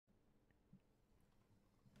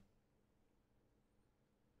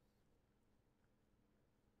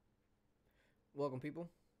Welcome, people.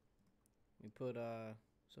 We put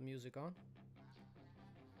some music on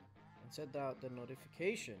and set out the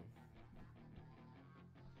notification.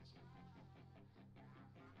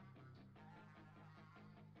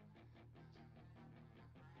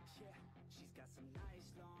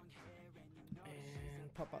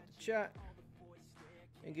 And pop out the chat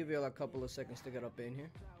and give you all a couple of seconds to get up in here.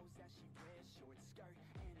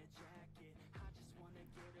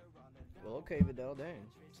 Well, okay, Vidal, dang,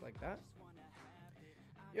 it's like that.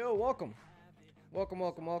 Yo, welcome,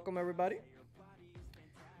 welcome, everybody.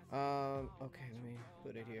 Okay, let me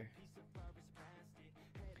put it here.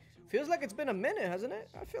 Feels like it's been a minute, hasn't it?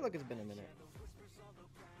 I feel like it's been a minute.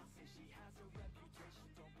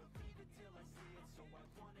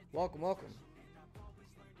 Welcome.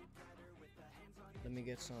 Let me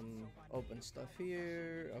get some open stuff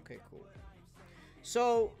here. Okay, cool.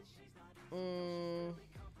 So,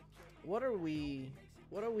 what are we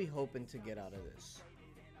hoping to get out of this?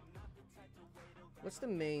 What's the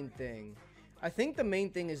main thing? I think the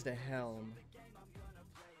main thing is the helm.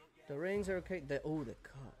 The rings are okay. The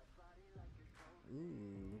cup.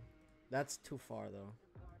 Ooh, that's too far though.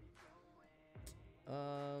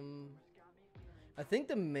 I think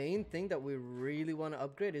the main thing that we really want to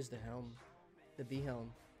upgrade is the helm, the B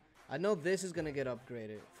helm. I know this is gonna get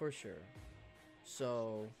upgraded for sure.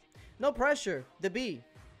 So, no pressure. The B.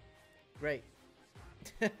 Great.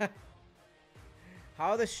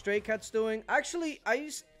 How are the stray cats doing? Actually, I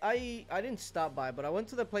didn't stop by, but I went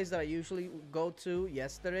to the place that I usually go to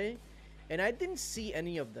yesterday, and I didn't see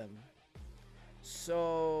any of them.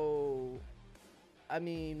 So, I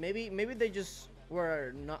mean, maybe they just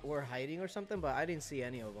were hiding or something, but I didn't see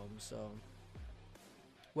any of them. So,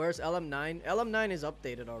 where's LM9? LM9 is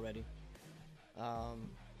updated already.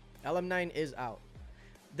 LM9 is out.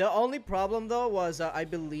 The only problem though was I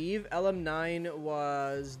believe LM9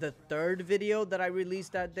 was the third video that I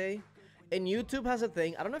released that day. And YouTube has a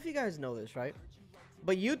thing, I don't know if you guys know this, right?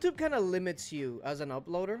 But YouTube kind of limits you as an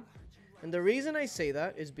uploader. And the reason I say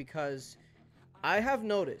that is because I have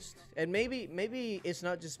noticed, and maybe it's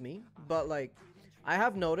not just me, but like I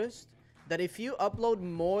have noticed that if you upload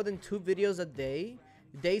more than 2 videos a day,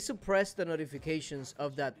 they suppress the notifications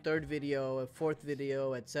of that third video, a fourth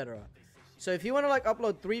video, etc. So if you want to like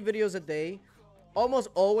upload 3 videos a day, almost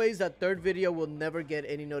always that third video will never get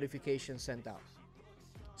any notifications sent out.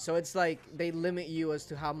 So it's like they limit you as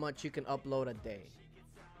to how much you can upload a day,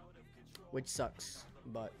 which sucks.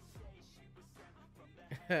 But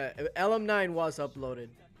LM9 was uploaded,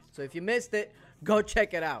 so if you missed it, go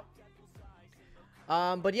check it out.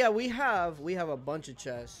 But yeah, we have a bunch of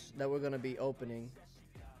chests that we're gonna be opening.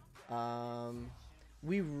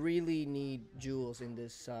 We really need jewels in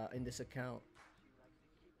this account.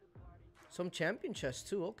 Some champion chests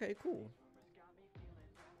too. Okay, cool.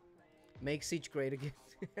 Make Siege great again.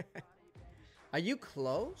 Are you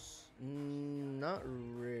close? Not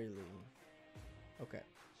really. Okay.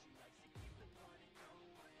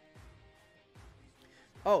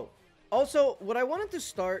 Oh, also, what I wanted to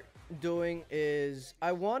start doing is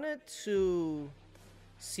I wanted to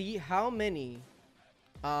see how many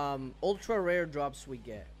ultra rare drops we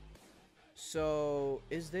get. So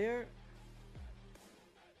is there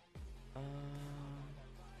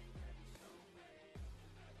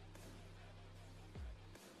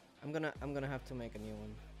I'm gonna have to make a new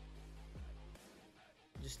one,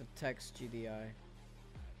 just a text GDI.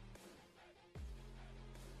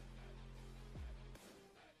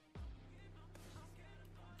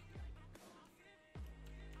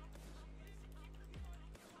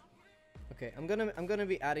 Okay, I'm gonna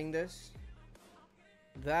be adding this.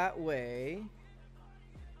 That way.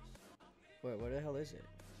 Wait, where the hell is it?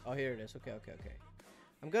 Oh, here it is. Okay.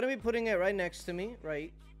 I'm gonna be putting it right next to me,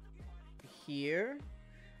 right here.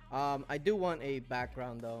 I do want a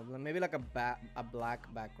background though, maybe like a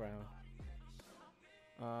black background.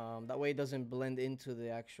 That way it doesn't blend into the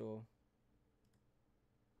actual.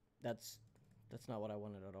 That's not what I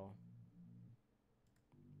wanted at all.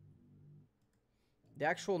 The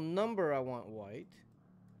actual number I want white.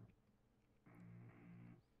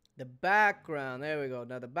 The background, there we go.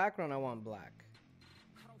 Now the background I want black.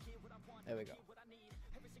 There we go.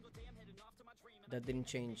 That didn't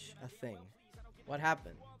change a thing. What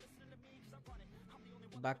happened?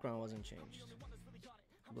 The background wasn't changed.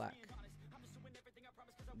 Black.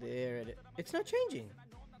 There it is. It's not changing.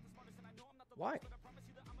 Why?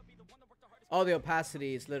 Oh, the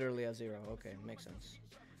opacity is literally a 0. Okay, makes sense.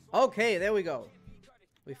 Okay, there we go.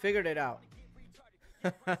 We figured it out.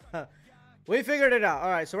 We figured it out.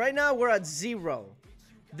 Alright, so right now we're at 0.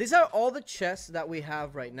 These are all the chests that we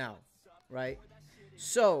have right now. Right?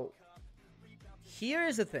 So, here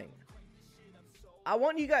is the thing. I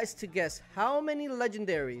want you guys to guess how many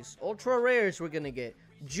legendaries, ultra rares we're gonna get.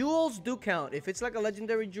 Jewels do count. If it's like a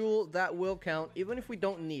legendary jewel, that will count, even if we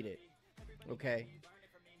don't need it. Okay,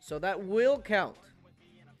 so that will count.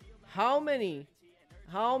 How many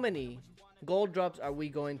gold drops are we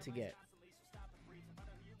going to get?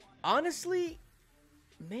 Honestly,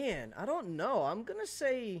 man, I don't know. I'm gonna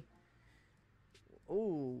say,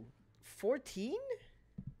 ooh, 14?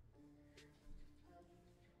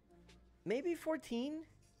 Maybe 14?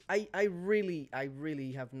 I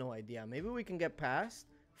really have no idea. Maybe we can get past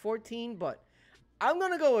 14, but I'm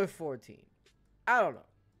gonna go with 14. I don't know.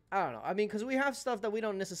 I mean, because we have stuff that we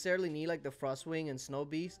don't necessarily need, like the Frostwing and Snow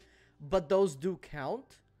Beast, but those do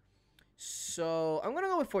count. So I'm gonna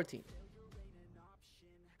go with 14.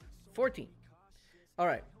 14. All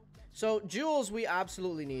right. So jewels we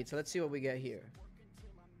absolutely need. So let's see what we get here.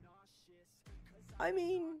 I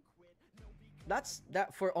mean, that's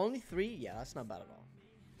that for only 3. Yeah, that's not bad at all.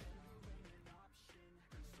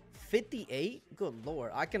 58? Good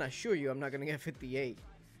lord. I can assure you I'm not gonna get 58.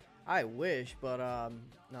 I wish, but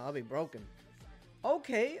no, I'll be broken.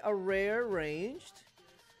 Okay, a rare ranged.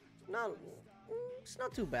 No, it's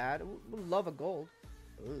not too bad. We'll love a gold.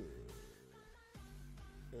 Ooh.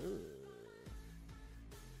 Ooh.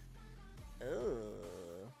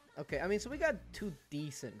 Ooh. Okay, I mean, so we got 2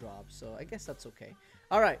 decent drops, so I guess that's okay.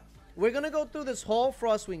 All right, we're gonna go through this whole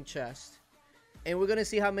Frostwing chest, and we're gonna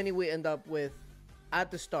see how many we end up with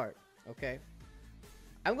at the start. Okay,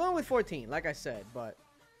 I'm going with 14, like I said, but.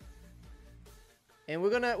 And we're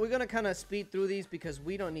gonna kind of speed through these because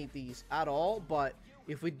we don't need these at all. But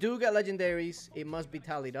if we do get legendaries, it must be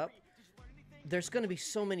tallied up. There's gonna be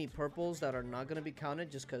so many purples that are not gonna be counted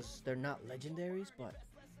just because they're not legendaries, but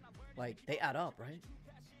like they add up, right?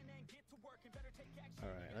 All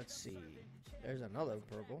right, let's see. There's another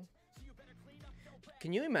purple.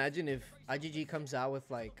 Can you imagine if IGG comes out with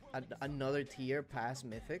like another tier past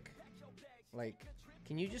Mythic? Like,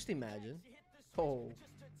 can you just imagine? Oh.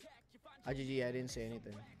 IGG, I didn't say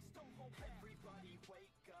anything.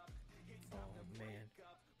 Oh, man.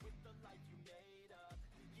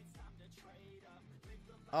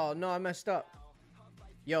 Oh, no, I messed up.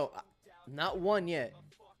 Yo, not 1 yet.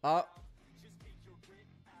 Oh.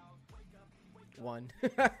 1.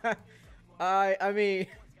 I mean,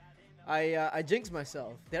 I jinxed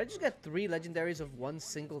myself. Did I just get 3 legendaries of 1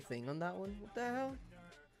 single thing on that one? What the hell?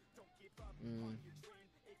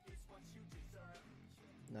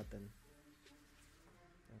 Nothing.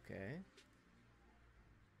 Okay.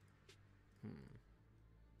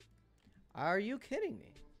 Are you kidding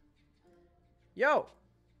me? Yo!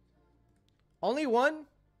 Only 1?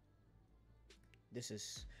 This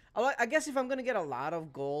is... I guess if I'm gonna get a lot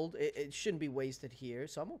of gold, it shouldn't be wasted here,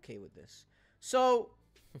 so I'm okay with this. So...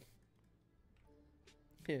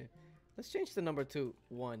 Here. Let's change the number to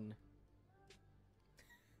 1.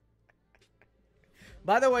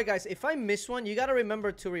 By the way, guys, if I miss one, you gotta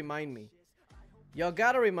remember to remind me. Y'all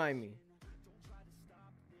gotta remind me.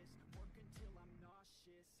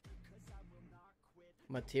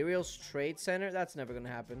 Materials Trade Center? That's never gonna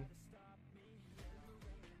happen.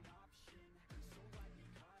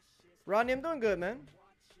 Ronnie, I'm doing good, man.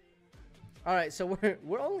 Alright, so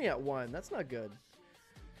we're only at 1. That's not good.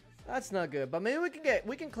 That's not good. But maybe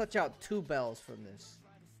we can clutch out 2 bells from this.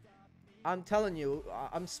 I'm telling you,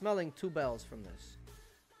 I'm smelling 2 bells from this.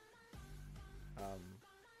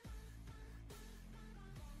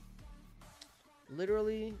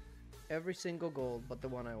 Literally every single gold but the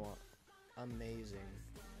one I want. Amazing.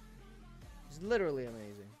 It's literally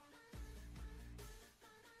amazing.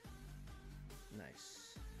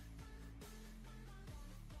 Nice.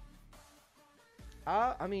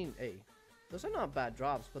 I mean, hey, those are not bad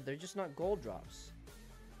drops, but they're just not gold drops.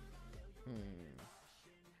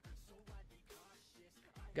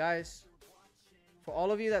 Guys, for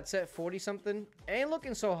all of you that said 40 something, ain't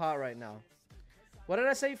looking so hot right now. What did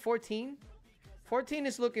I say? 14? 14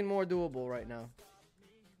 is looking more doable right now.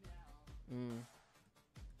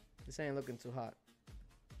 This ain't looking too hot.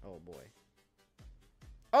 Oh boy.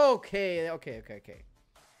 Okay.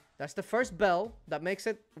 That's the first bell. That makes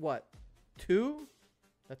it what? 2?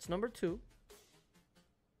 That's number 2.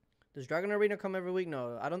 Does Dragon Arena come every week?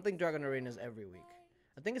 No, I don't think Dragon Arena is every week.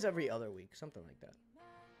 I think it's every other week. Something like that.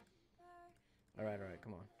 Alright,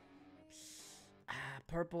 come on.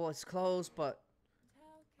 Purple is close, but...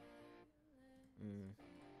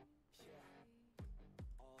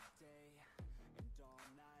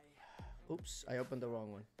 Oops, I opened the wrong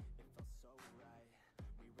one.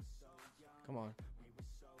 Come on.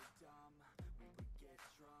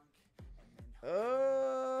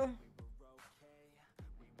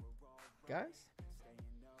 Guys?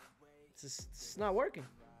 It's not working.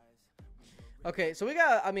 Okay, so we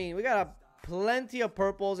got, I mean, we got plenty of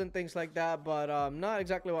purples and things like that, but not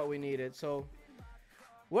exactly what we needed. So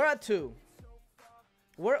we're at 2.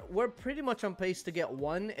 We're pretty much on pace to get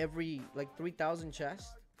 1 every like 3,000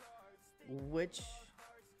 chests, which is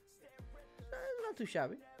not too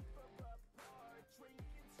shabby.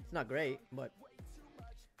 It's not great, but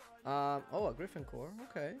oh, a Griffin core.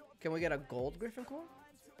 Okay, can we get a gold Griffin core?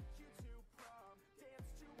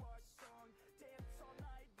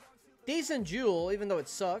 Decent jewel, even though it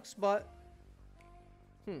sucks, but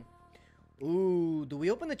ooh, do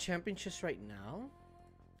we open the champion chest right now?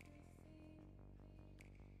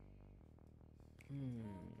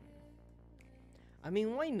 I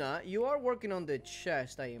mean, why not? You are working on the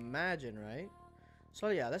chest, I imagine, right? So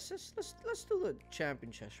yeah, let's do the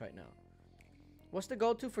champion chest right now. What's the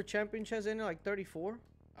go-to for champion chest in it? Like 34?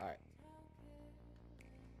 All right.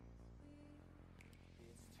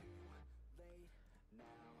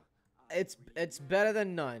 It's better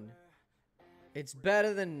than none. It's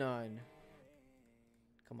better than none.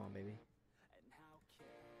 Come on, baby.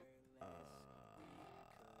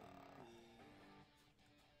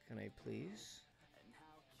 Can I please?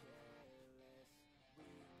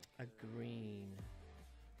 A green.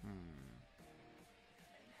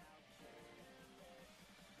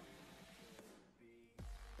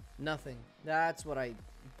 Nothing. That's what I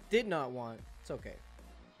did not want. It's okay.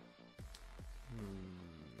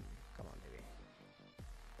 Come on, baby.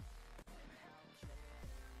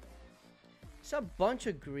 It's a bunch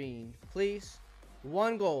of green. Please.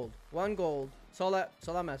 1 gold. 1 gold. That's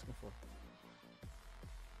all I'm asking for.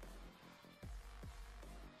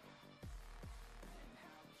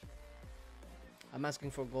 I'm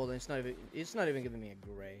asking for gold and it's not even giving me a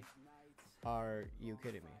gray. Are you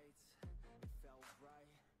kidding me?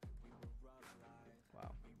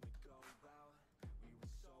 Wow.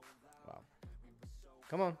 Wow.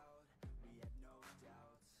 Come on.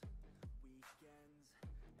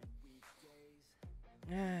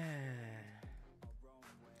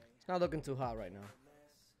 It's not looking too hot right now.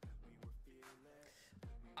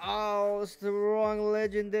 Oh, it's the wrong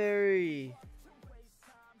legendary.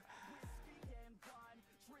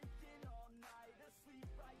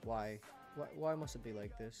 Why? Why must it be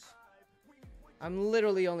like this? I'm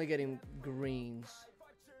literally only getting greens.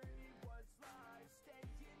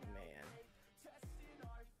 Man.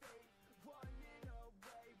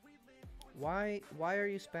 Why are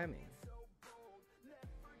you spamming?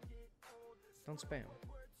 Don't spam.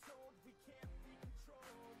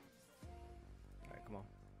 Alright, come on.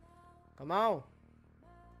 Come on!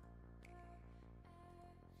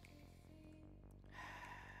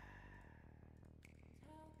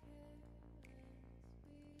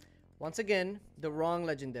 Once again, the wrong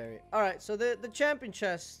legendary. Alright, so the champion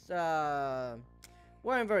chests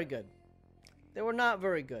weren't very good. They were not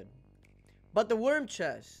very good. But the worm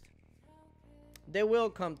chest, they will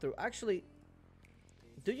come through. Actually,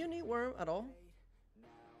 do you need worm at all?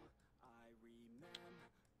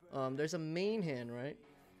 There's a main hand, right?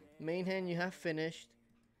 Main hand you have finished.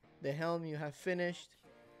 The helm you have finished.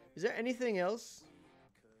 Is there anything else?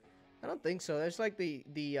 I don't think so. There's like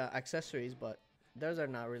the accessories, but those are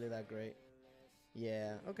not really that great.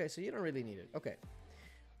 Yeah, okay, so you don't really need it. Okay.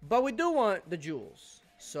 But we do want the jewels.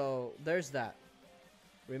 So, there's that.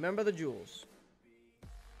 Remember the jewels.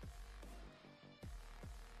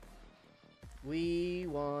 We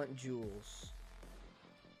want jewels.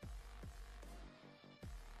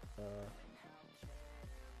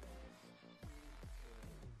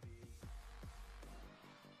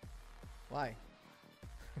 Why?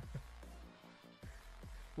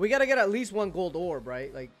 We gotta get at least 1 gold orb,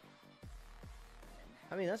 right? Like,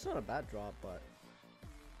 I mean, that's not a bad drop, but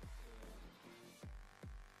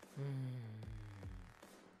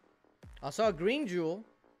I saw a green jewel.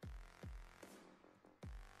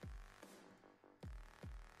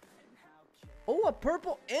 Oh, a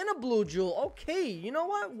purple and a blue jewel. Okay, you know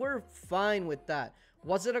what? We're fine with that.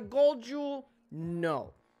 Was it a gold jewel?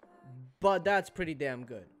 No. But that's pretty damn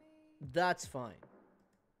good. That's fine.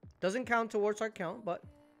 Doesn't count towards our count, but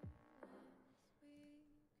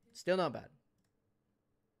still not bad.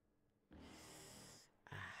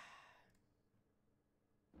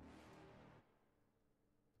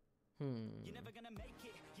 You're never gonna make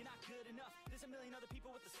it. You're not good enough. There's a million other people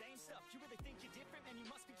with the same stuff. You really think you're different, man? You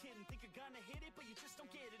must be kidding. Think you're gonna hit it, but you just don't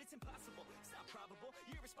get it. It's impossible. It's not probable.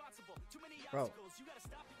 You're irresponsible. Too many obstacles. You gotta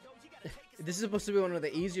stop it, yo. You gotta take it. This is supposed to be one of the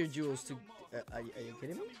easier jewels to. Are you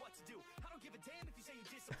kidding me?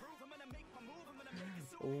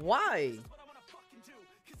 Why?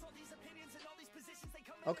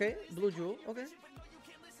 Okay, blue jewel. Okay.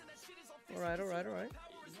 All right.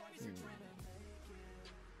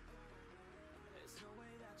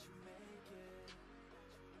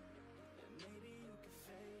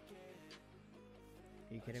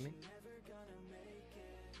 Are you kidding me?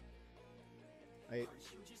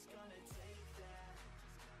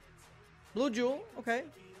 Blue jewel, okay,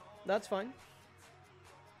 that's fine.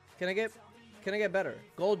 Can I get better?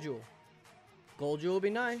 Gold jewel. Gold jewel would be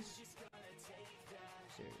nice.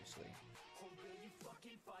 Seriously.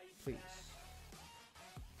 Please.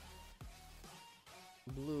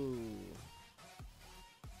 Blue.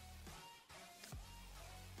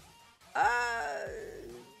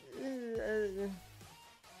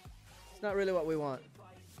 It's not really what we want.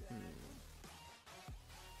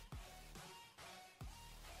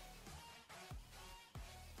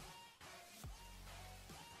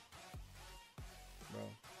 Bro,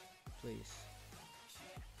 please.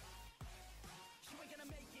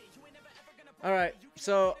 All right,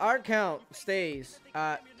 so our count stays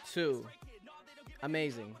at 2.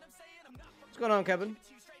 Amazing. What's going on, Kevin?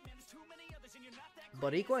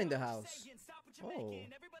 Barico in the house.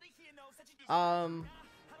 Oh.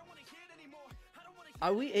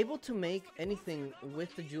 Are we able to make anything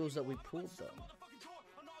with the jewels that we pulled, though?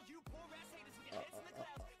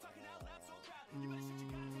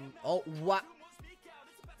 Oh, what?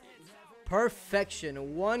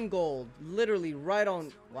 Perfection. 1 gold. Literally right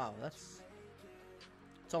on. Wow, it's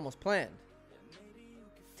almost planned.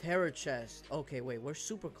 Terror chest. Okay, wait. We're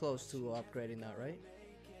super close to upgrading that, right?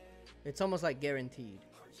 It's almost like guaranteed.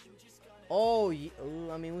 Oh,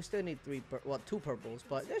 I mean, we still need 2 purples,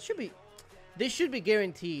 but that should be. This should be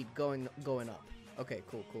guaranteed going up. Okay,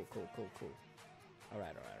 cool. All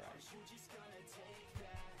right.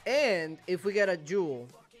 And if we get a jewel,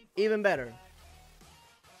 even better.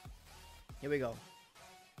 Here we go.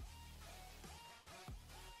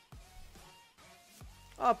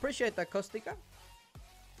 Oh, appreciate that, Kostika.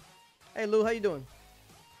 Hey, Lou, how you doing?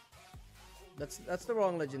 That's the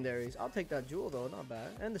wrong legendaries. I'll take that jewel though, not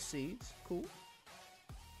bad. And the seeds, cool.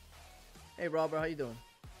 Hey, Robert, how you doing?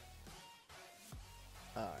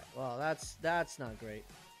 All right, well, that's not great.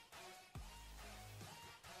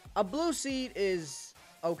 A blue seed is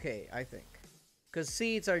okay, I think, because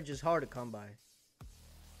seeds are just hard to come by.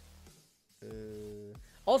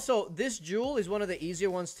 Also, this jewel is one of the easier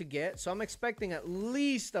ones to get, so I'm expecting at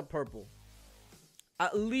least a purple.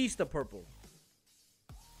 At least a purple.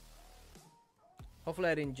 Hopefully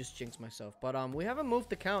I didn't just jinx myself. But we haven't moved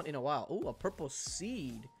the count in a while. Ooh, a purple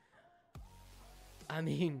seed. I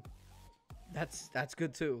mean, that's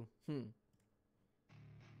good too.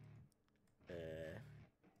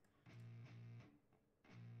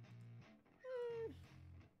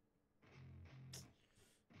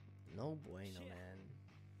 No bueno, man.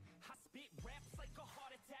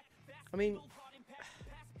 I mean,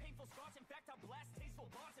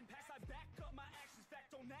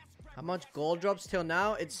 how much gold drops till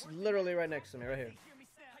now? It's literally right next to me, right here.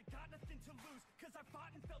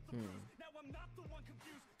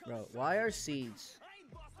 Bro, why are seeds?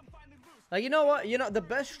 Like, you know what? You know, the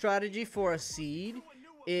best strategy for a seed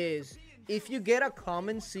is if you get a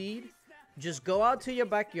common seed, just go out to your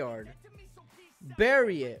backyard,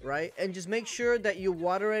 bury it, right? And just make sure that you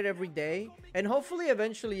water it every day. And hopefully,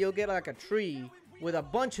 eventually, you'll get like a tree with a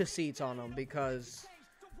bunch of seeds on them because,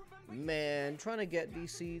 man, trying to get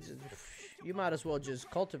these seeds, you might as well just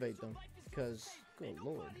cultivate them because, good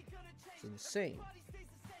lord, it's insane.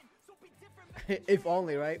 If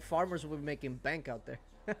only, right? Farmers will be making bank out there.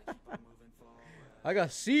 I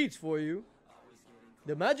got seeds for you.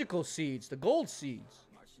 The magical seeds, the gold seeds.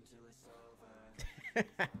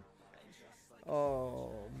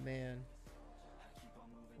 Oh, man.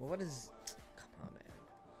 Well, what is... Come on, man.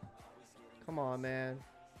 Come on, man.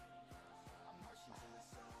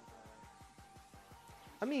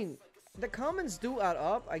 I mean, the commons do add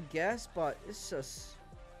up, I guess, but it's just...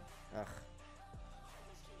 Ugh.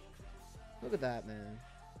 Look at that, man.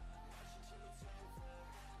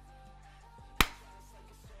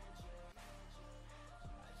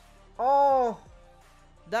 Oh!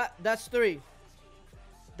 That's 3.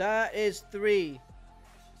 That is 3.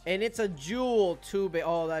 And it's a jewel too big.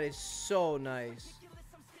 Oh, that is so nice.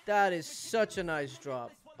 That is such a nice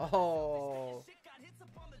drop. Oh.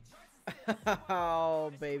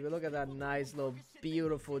 Oh, baby. Look at that nice little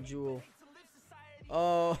beautiful jewel.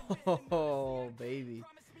 Oh, baby.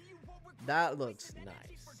 That looks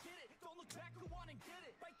nice.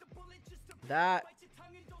 That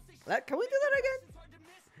can we do that again?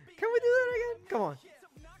 Can we do that again? Come on.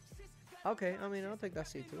 Okay, I mean, I'll take that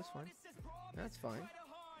seed too. It's fine. That's fine.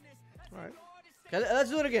 All right. Okay,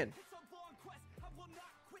 let's do it again.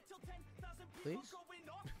 Please?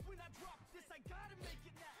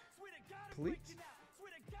 Please?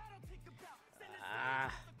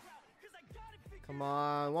 Come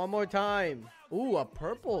on, one more time. Ooh, a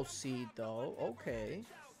purple seed though. Okay.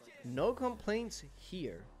 No complaints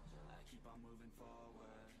here.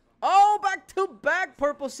 Oh, back to back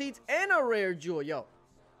purple seeds and a rare jewel. Yo.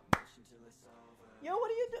 Yo, what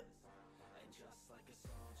do you do?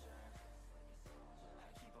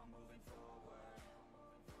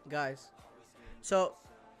 Guys. So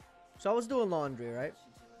I was doing laundry, right?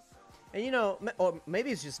 And you know, or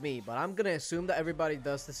maybe it's just me, but I'm gonna assume that everybody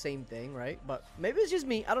does the same thing, right? But maybe it's just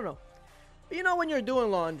me. I don't know. But you know, when you're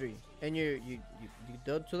doing laundry and you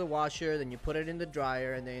do it to the washer, then you put it in the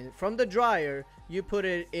dryer, and then from the dryer you put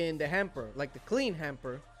it in the hamper, like the clean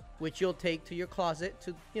hamper, which you'll take to your closet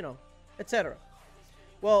to, you know, etc.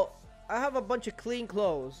 Well, I have a bunch of clean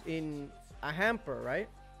clothes in a hamper, right?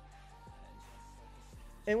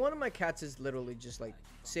 And one of my cats is literally just like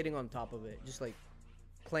sitting on top of it, just like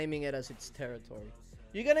claiming it as its territory.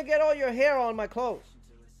 You're gonna get all your hair on my clothes.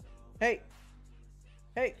 Hey.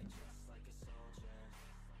 Hey.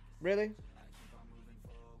 Really?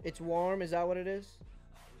 It's warm? Is that what it is?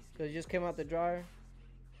 Because it just came out the dryer?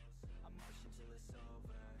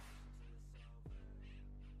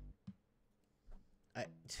 I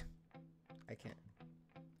can't.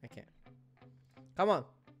 I can't. Come on.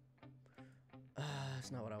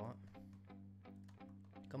 That's not what I want.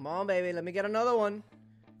 Come on, baby. Let me get another one.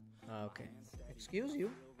 Okay. Excuse you.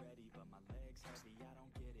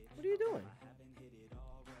 What are you doing?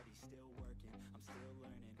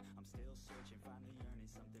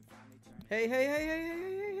 Hey, hey, hey, hey, hey,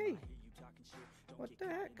 hey, hey, hey. What the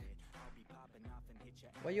heck?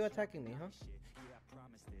 Why are you attacking me, huh?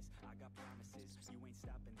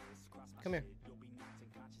 Come here.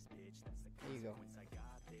 There you go.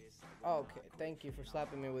 Okay, thank you for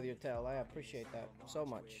slapping me with your tail. I appreciate that so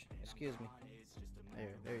much. Excuse me.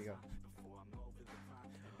 There you go.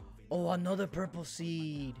 Oh, another purple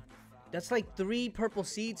seed. That's like 3 purple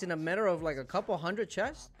seeds in a matter of like a couple hundred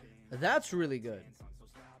chests. That's really good.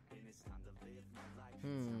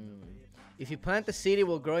 If you plant the seed, it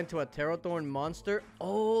will grow into a Terrathorn monster.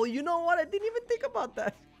 Oh, you know what? I didn't even think about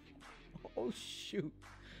that. Oh, shoot.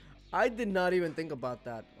 I did not even think about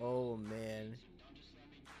that. Oh, man.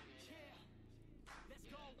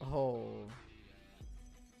 Oh.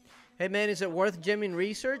 Hey, man, is it worth gemming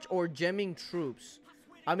research or gemming troops?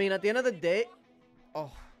 I mean, at the end of the day...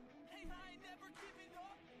 Oh.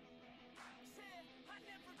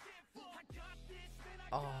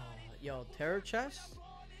 Oh, yo, terror chests?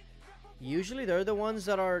 Usually they're the ones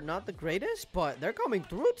that are not the greatest, but they're coming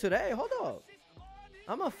through today. Hold up.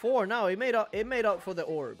 I'm a 4 now. It made up for the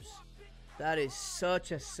orbs. That is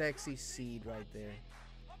such a sexy seed right there.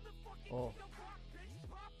 Oh.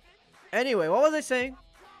 Anyway, what was I saying?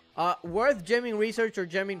 Worth gemming research or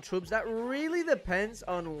gemming troops? That really depends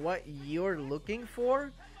on what you're looking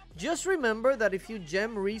for. Just remember that if you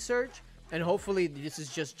gem research, and hopefully this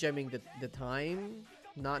is just gemming the time,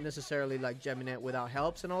 not necessarily like gemming it without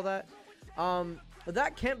helps and all that.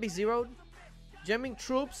 That can't be zeroed. Gemming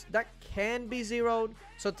troops, that can be zeroed.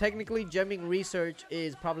 So technically gemming research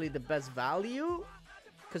is probably the best value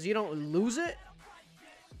because you don't lose it.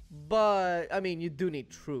 But I mean, you do need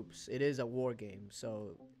troops. It is a war game,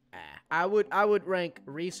 so I would rank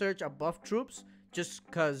research above troops just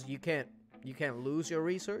because you can't lose your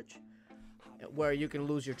research where you can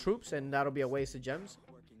lose your troops, and that'll be a waste of gems.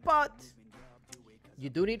 But you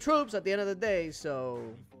do need troops at the end of the day,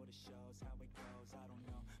 so.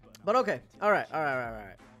 But okay, all right.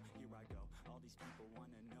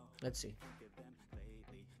 Let's see.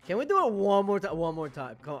 Can we do it one more time? One more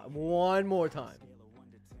time. Come on, one more time.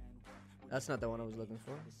 That's not the one I was looking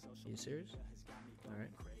for. Are you serious? All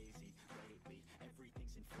right.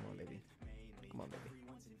 Come on, baby. Come on, baby.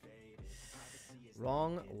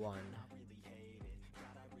 Wrong one.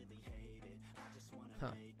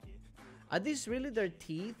 Huh. Are these really their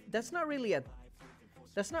teeth? That's not really a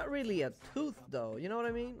tooth though. You know what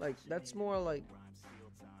I mean? Like that's more like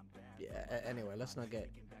yeah, anyway, let's not get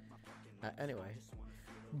anyway.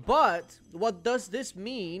 But what does this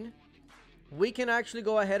mean? We can actually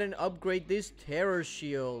go ahead and upgrade this terror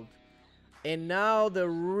shield. And now the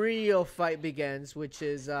real fight begins, which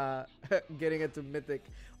is getting into mythic.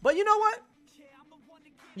 But you know what?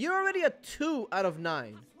 You're already a 2 out of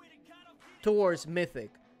 9 towards mythic.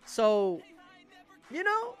 So, you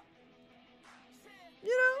know,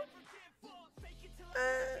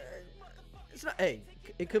 it's not. Hey,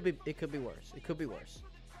 it could be worse. It could be worse.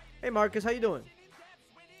 Hey, Marcus, how you doing?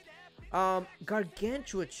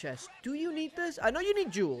 Gargantua chest. Do you need this? I know you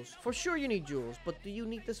need jewels. For sure you need jewels. But do you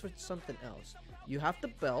need this for something else? You have the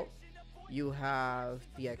belt. You have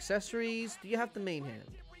the accessories. Do you have the main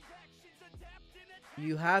hand?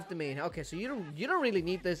 You have the main. Okay, so you don't really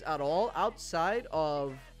need this at all outside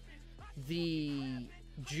of the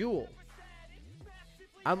jewel.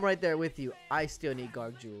 I'm right there with you. I still need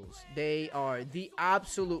Garg jewels. They are the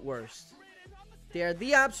absolute worst. They are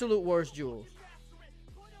the absolute worst jewels.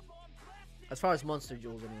 As far as monster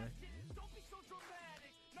jewels, anyway.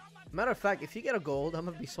 Matter of fact, if you get a gold, I'm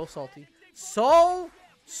gonna be so salty. So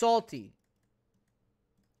salty.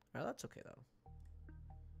 Alright, that's okay though.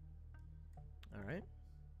 Alright.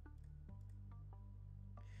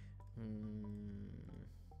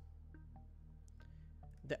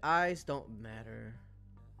 The eyes don't matter.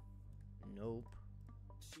 Nope.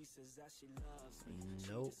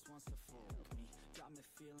 Nope.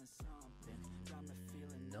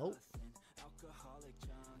 Nope.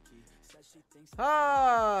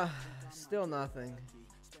 Ah, still nothing.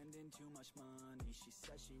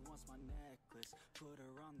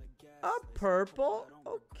 A purple?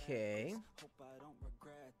 Okay.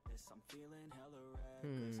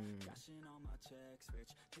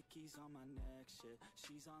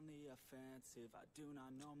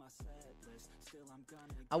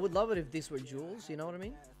 I would love it if these were jewels, you know what I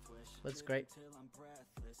mean? That's great.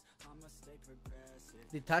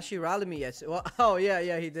 Did Tashi rally me? Yes. Well, oh,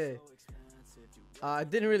 yeah, he did. It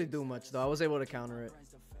didn't really do much, though. I was able to counter it.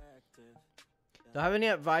 Do I have any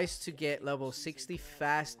advice to get level 60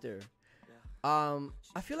 faster? I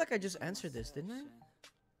feel like I just answered this, didn't I?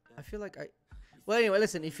 I feel like I... Well, anyway,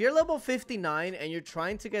 listen. If you're level 59 and you're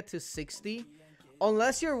trying to get to 60,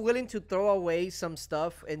 unless you're willing to throw away some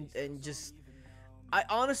stuff and just... I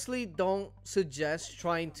honestly don't suggest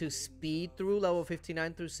trying to speed through level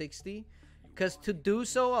 59 through 60. Because to do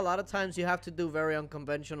so, a lot of times you have to do very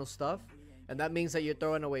unconventional stuff. And that means that you're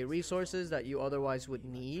throwing away resources that you otherwise would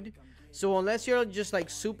need. So unless you're just like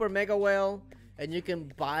super mega well and you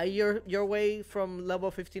can buy your way from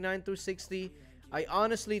level 59 through 60, I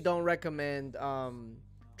honestly don't recommend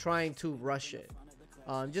trying to rush it.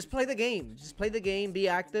 Just play the game. Just play the game, be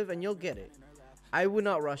active, and you'll get it. I would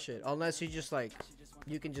not rush it unless you just like,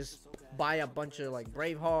 you can just buy a bunch of like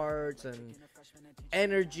brave hearts and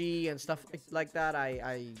energy and stuff like that.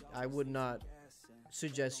 I would not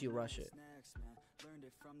suggest you rush it.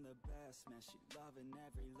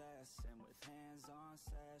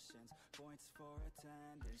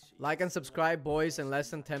 Like and subscribe, boys, and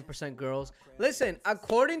less than 10% girls. Listen,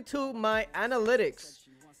 according to my analytics,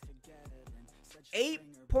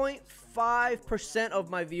 8.5% of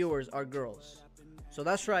my viewers are girls. So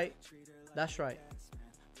that's right. That's right.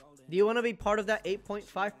 Do you want to be part of that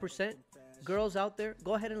 8.5% girls out there?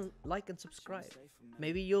 Go ahead and like and subscribe.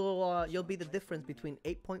 Maybe you'll be the difference between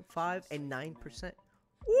 8.5 and 9%.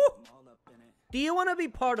 Woo! Do you want to be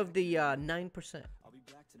part of the 9%?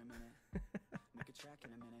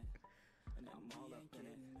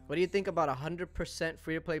 What do you think about 100%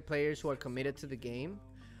 free-to-play players who are committed to the game?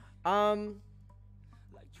 I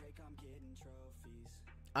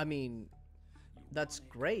mean, that's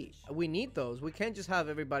great. We need those. We can't just have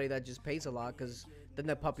everybody that just pays a lot, because then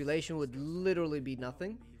the population would literally be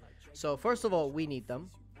nothing. So first of all, we need them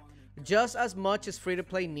just as much as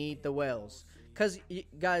free-to-play need the whales. Because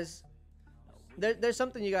guys, there's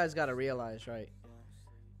something you guys gotta realize, right?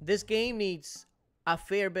 This game needs a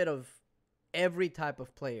fair bit of every type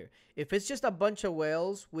of player. If it's just a bunch of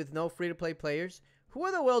whales with no free-to-play players, who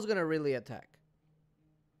are the whales gonna really attack?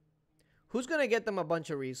 Who's gonna get them a bunch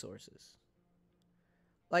of resources?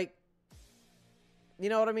 Like, you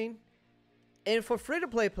know what I mean? And for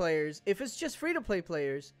free-to-play players, if it's just free-to-play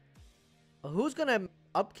players, who's gonna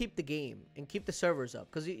upkeep the game and keep the servers up?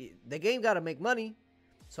 Because the game gotta make money.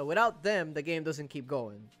 So without them, the game doesn't keep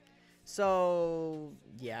going. So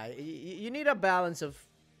yeah, you need a balance of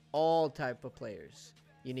all type of players.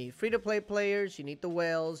 You need free-to-play players, you need the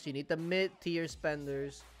whales, you need the mid-tier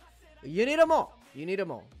spenders. You need them all. You need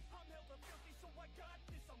them all.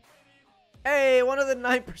 Hey, one of the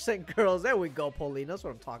 9% girls. There we go, Pauline. That's what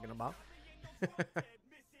I'm talking about.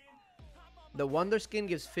 The Wonder Skin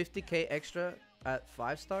gives 50k extra at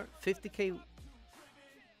 5-star. 50k.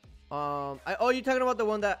 Oh, you're talking about the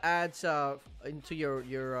one that adds into your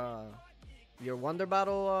Wonder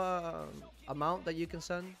Battle amount that you can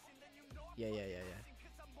send? Yeah.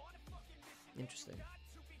 Interesting.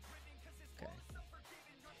 Okay.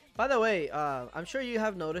 By the way, I'm sure you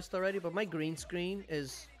have noticed already, but my green screen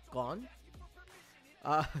is gone.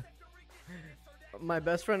 My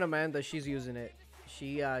best friend Amanda, she's using it.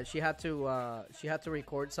 She had to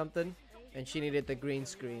record something, and she needed the green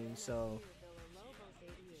screen. So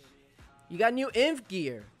you got new inf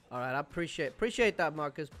gear. All right, I appreciate that,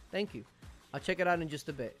 Marcus. Thank you. I'll check it out in just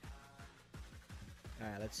a bit. All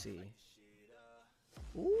right, let's see.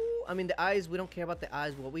 Ooh, I mean, the eyes, we don't care about the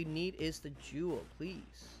eyes. What we need is the jewel,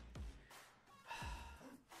 please.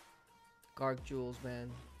 Garg jewels,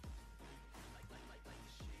 man.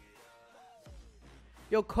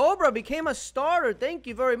 Yo, Cobra became a starter. Thank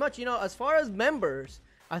you very much. You know, as far as members,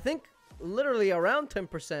 I think literally around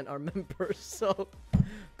 10% are members. So,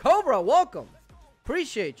 Cobra, welcome.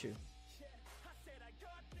 Appreciate you.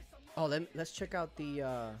 Oh, let's check out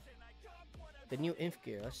the new Inf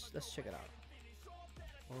gear. Let's check it out.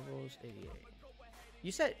 Orvos 88.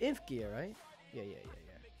 You said Inf gear, right? Yeah.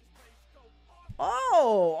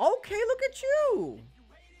 Oh, okay. Look at you.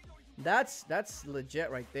 That's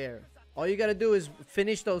legit right there. All you gotta do is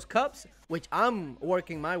finish those cups, which I'm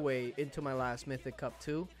working my way into my last Mythic Cup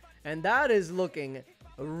too, and that is looking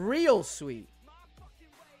real sweet.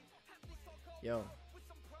 Yo,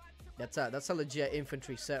 that's a legit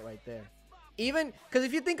infantry set right there. Even because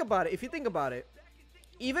if you think about it,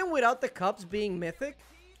 even without the cups being mythic,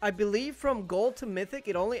 I believe from gold to mythic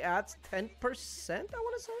it only adds 10%. I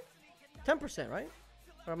want to say 10%, right?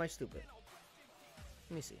 Or am I stupid?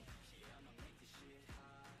 Let me see.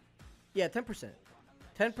 Yeah, 10%.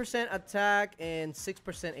 10% attack and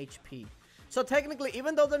 6% HP. So technically,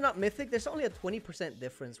 even though they're not mythic, there's only a 20%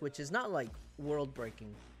 difference, which is not like world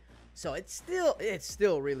breaking. So it's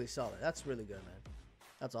still really solid. That's really good, man.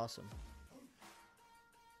 That's awesome.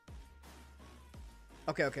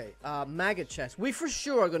 Okay. Maggot chest. We for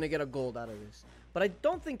sure are gonna get a gold out of this, but I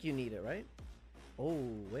don't think you need it, right? Oh,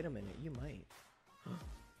 wait a minute. You might.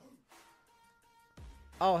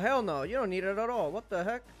 Oh, hell no. You don't need it at all. What the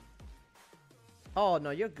heck? Oh, no.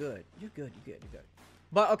 You're good. You're good.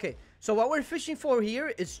 But, okay. So, what we're fishing for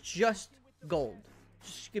here is just gold.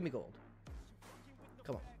 Just give me gold.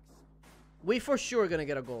 Come on. We for sure are going to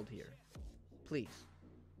get a gold here. Please.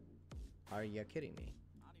 Are you kidding me?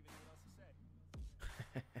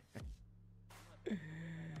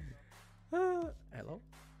 Hello?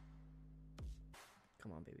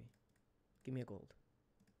 Come on, baby. Give me a gold.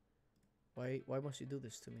 Why must you do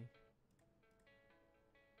this to me?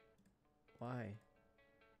 Why?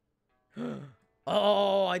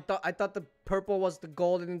 Oh, I thought the purple was the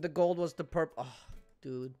gold and the gold was the purple. Oh,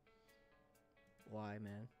 dude. Why,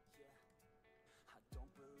 man?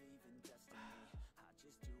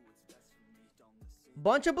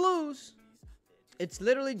 Bunch of blues. It's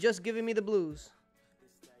literally just giving me the blues.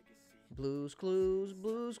 Blues Clues,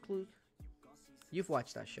 Blues Clues. You've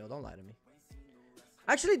watched that show. Don't lie to me.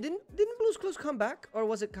 Actually, didn't Blues Clues come back, or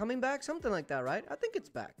was it coming back? Something like that, right? I think it's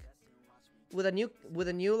back with a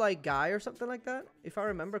new like guy or something like that, if I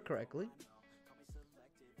remember correctly.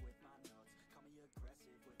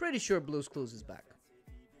 Pretty sure Blues Clues is back.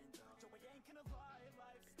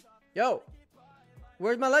 Yo,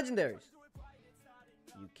 where's my legendaries?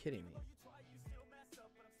 You kidding me?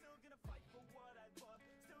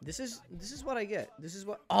 This is what I get. This is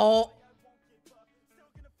what. Oh.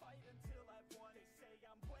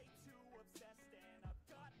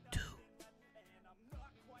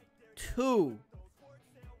 Two.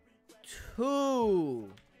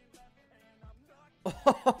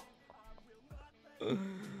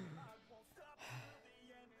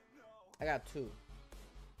 I got two.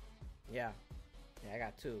 Yeah, I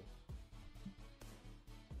got two.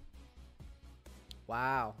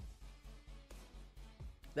 Wow.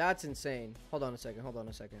 That's insane. Hold on a second.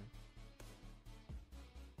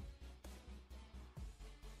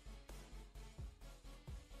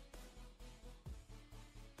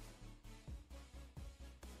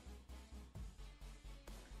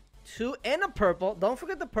 Two and a purple. Don't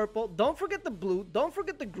forget the purple. Don't forget the blue. Don't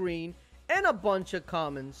forget the green. And a bunch of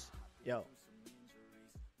commons. Yo.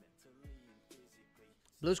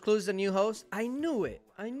 Blue's Clues is a new host. I knew it.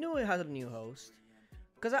 I knew it had a new host.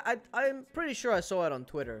 Because I'm pretty sure I saw it on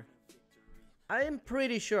Twitter.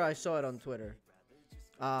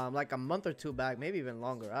 Like a month or two back. Maybe even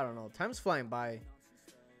longer. I don't know. Time's flying by.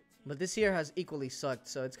 But this year has equally sucked.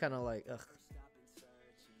 So it's kind of like, ugh.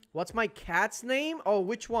 What's my cat's name? Oh,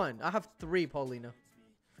 which one? I have 3, Paulina.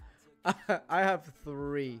 I have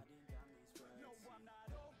 3.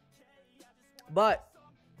 But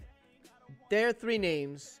there are 3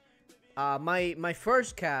 names. My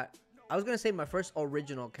first cat. I was gonna say my first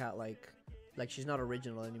original cat, like she's not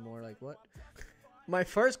original anymore. Like what? My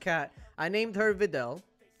first cat, I named her Videl,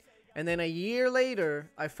 and then a year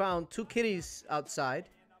later, I found 2 kitties outside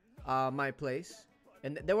my place,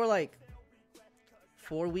 and they were like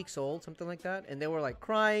 4 weeks old, something like that, and they were like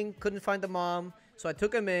crying, couldn't find the mom, so I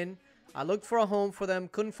took them in. I looked for a home for them,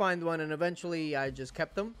 couldn't find one, and eventually I just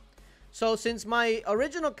kept them. So since my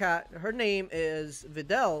original cat, her name is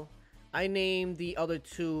Videl, I named the other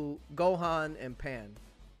 2 Gohan and Pan.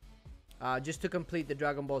 just to complete the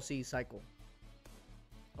Dragon Ball Z cycle.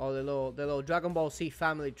 Oh, the little Dragon Ball Z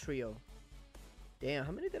family trio. Damn,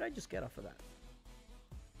 how many did I just get off of that?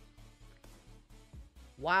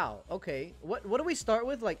 Wow. Okay. What do we start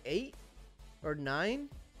with? Like 8 or 9?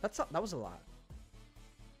 That was a lot.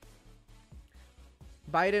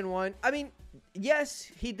 Biden won. I mean, yes,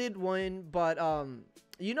 he did win, but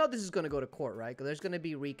you know this is gonna go to court, right? Because there's gonna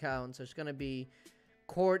be recounts. There's gonna be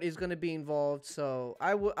court is gonna be involved. So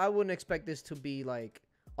I wouldn't expect this to be like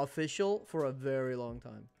official for a very long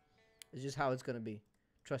time. It's just how it's gonna be.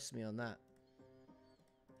 Trust me on that.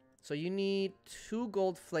 So you need 2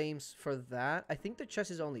 gold flames for that. I think the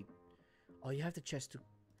chest is only... Oh, you have the chest to...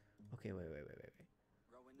 Okay, wait.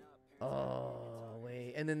 Oh,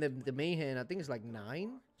 wait. And then the main hand, I think it's like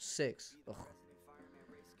 9? 6. Ugh.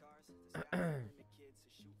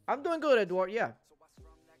 I'm doing good, Edward. Yeah.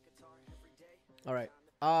 Alright.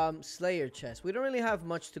 Slayer chest. We don't really have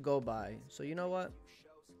much to go by. So you know what?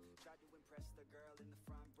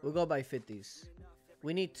 We'll go by 50s.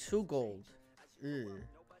 We need 2 gold. Ugh.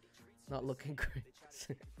 Not looking great.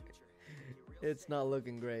 It's not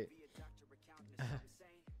looking great.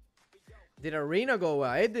 Did arena go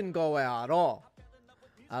well? It didn't go well at all.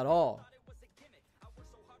 At all.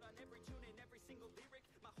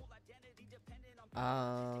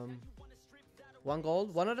 1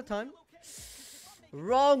 gold, 1 at a time.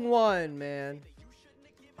 Wrong one, man.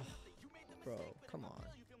 Oh, bro, come on,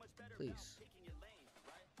 please.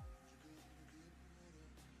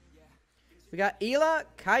 We got Ela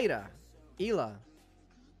Kaira. Ela.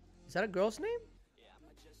 Is that a girl's name?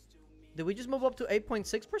 Did we just move up to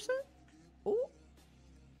 8.6%? Ooh.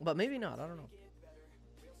 But maybe not. I don't know.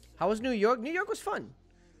 How was New York? New York was fun.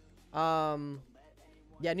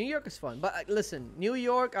 Yeah, New York is fun. But listen, New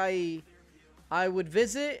York, I would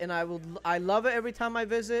visit, and I love it every time I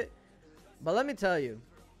visit. But let me tell you,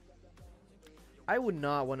 I would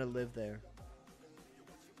not want to live there.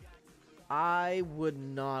 I would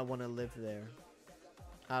not want to live there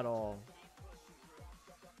at all.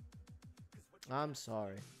 I'm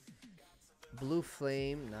sorry. Blue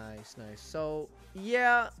flame, nice. So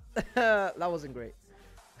yeah, that wasn't great.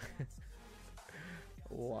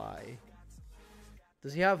 Why?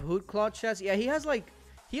 Does he have hood claw chest? Yeah, he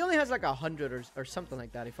only has like 100 or something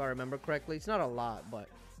like that, if I remember correctly. It's not a lot, but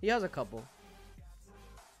he has a couple.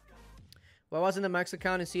 Well, wasn't the max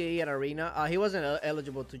account in CAE at Arena? He wasn't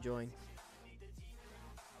eligible to join.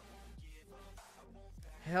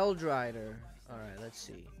 Helldrider. Alright, let's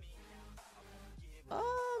see.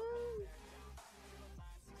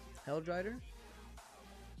 Helldrider?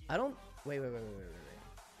 I don't... Wait.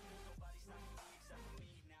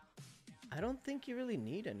 I don't think you really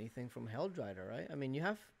need anything from Helldrider, right? I mean, you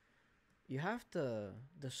have the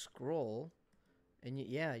scroll, and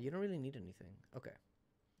yeah, you don't really need anything. Okay.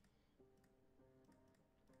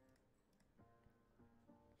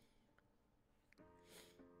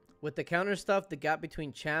 With the counter stuff, the gap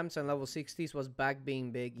between champs and level 60s was back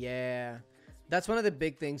being big. Yeah, that's one of the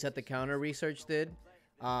big things that the counter research did.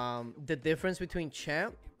 The difference between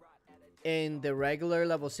champ and the regular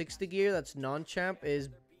level 60 gear that's non-champ is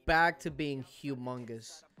back to being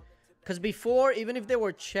humongous. Because before, even if they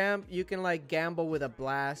were champ, you can like gamble with a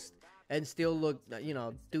blast and still look, you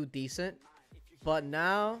know, do decent. But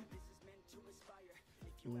now,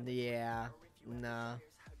 yeah, nah.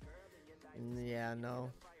 Yeah,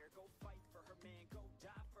 no.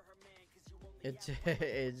 It's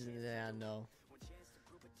yeah, no.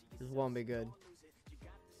 This won't be good.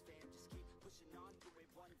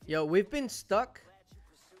 Yo, we've been stuck.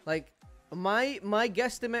 Like, my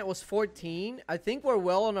guesstimate was 14. I think we're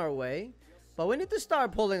well on our way, but we need to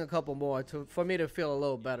start pulling a couple more for me to feel a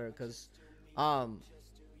little better. Cause,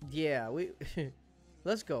 yeah, we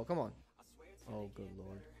let's go. Come on. Oh, good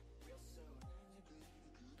lord.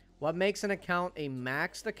 What makes an account a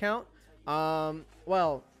maxed account?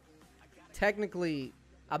 Well, technically,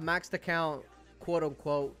 a maxed account, quote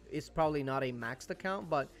unquote, is probably not a maxed account,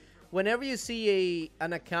 but whenever you see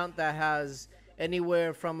an account that has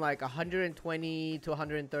anywhere from like 120 to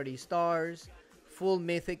 130 stars, full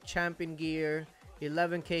mythic champion gear,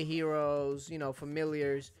 11k heroes, you know,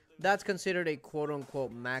 familiars, that's considered a quote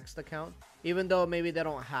unquote maxed account, even though maybe they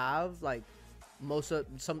don't have like most of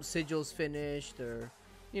some sigils finished or,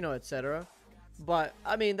 you know, etc. But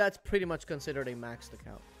I mean, that's pretty much considered a maxed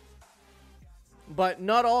account. But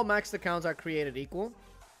not all maxed accounts are created equal.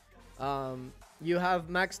 You have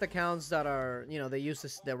maxed accounts that are, you know, they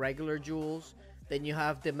use the regular jewels. Then you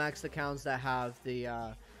have the maxed accounts that have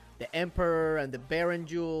the Emperor and the Baron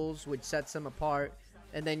jewels, which sets them apart.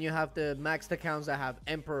 And then you have the maxed accounts that have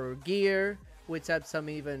Emperor gear, which sets them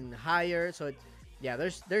even higher. So Yeah,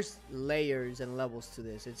 there's layers and levels to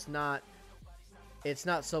this. It's not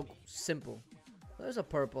so simple. There's a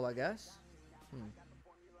purple, I guess.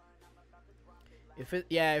 If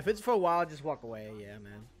it's for a while, just walk away. Yeah,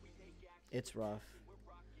 man. It's rough.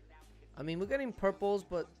 I mean, we're getting purples,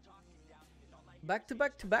 but back to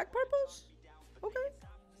back purples? Okay.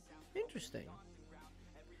 Interesting.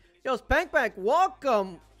 Yo, Spankback,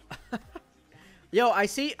 welcome. Yo, I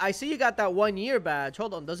see you got that 1 year badge.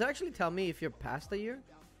 Hold on, does it actually tell me if you're past a year?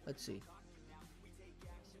 Let's see.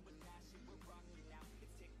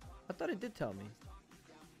 I thought it did tell me.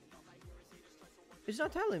 It's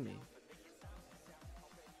not telling me.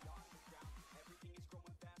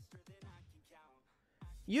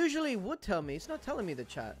 Usually it would tell me. It's not telling me the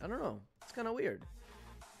chat. I don't know. It's kind of weird.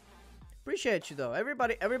 Appreciate you though.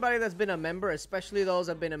 Everybody that's been a member, especially those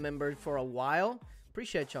that have been a member for a while.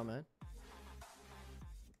 Appreciate y'all, man.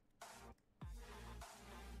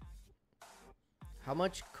 How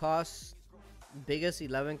much costs biggest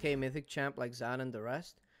 11k mythic champ like Zan and the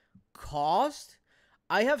rest? Cost?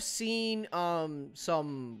 I have seen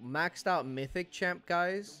some maxed out mythic champ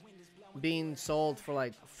guys being sold for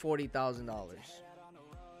like $40,000.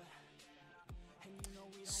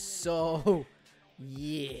 So,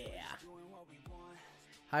 yeah.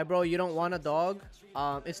 Hi, bro. You don't want a dog?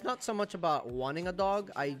 It's not so much about wanting a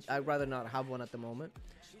dog. I'd rather not have one at the moment.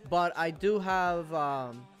 But I do have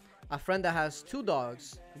a friend that has 2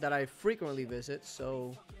 dogs that I frequently visit.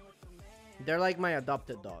 So, they're like my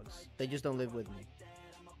adopted dogs. They just don't live with me.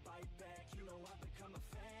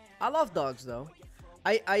 I love dogs, though.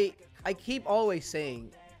 I keep always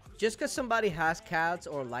saying, just because somebody has cats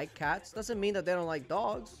or like cats doesn't mean that they don't like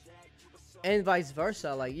dogs. And vice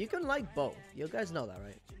versa. Like, you can like both. You guys know that,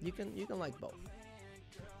 right? You can like both.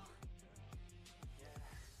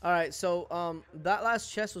 Alright, so that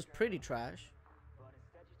last chest was pretty trash.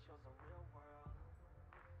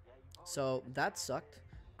 So that sucked.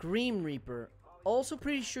 Grim Reaper. Also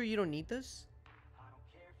pretty sure you don't need this.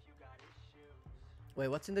 Wait,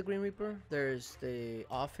 what's in the Grim Reaper? There's the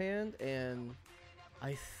offhand and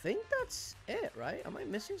I think that's it, right? Am I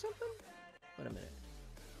missing something? Wait a minute.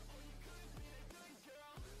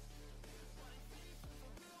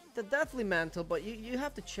 The Deathly Mantle, but you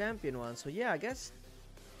have to champion one. So yeah, I guess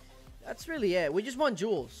that's really it. We just want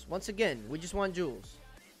jewels. Once again, we just want jewels.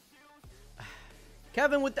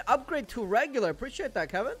 Kevin with the upgrade to regular. Appreciate that,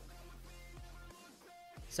 Kevin.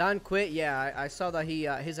 San quit. Yeah, I saw that he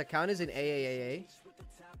his account is in AAAA.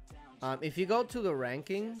 If you go to the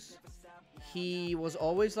rankings, he was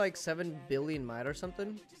always like 7 billion might or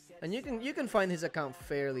something, and you can find his account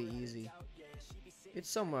fairly easy. It's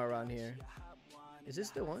somewhere around here. Is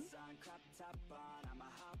this the one?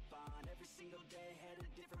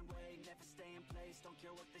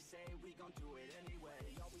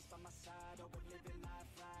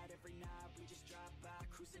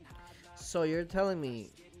 So you're telling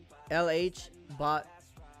me LH bought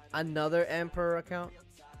another Emperor account?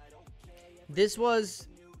 This was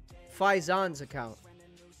Faizan's account.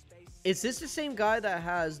 Is this the same guy that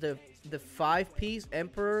has the 5-piece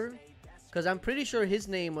Emperor? Because I'm pretty sure his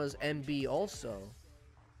name was MB also.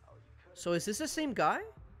 So is this the same guy?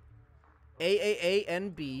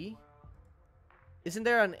 AAANB. Isn't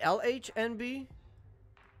there an LHNB?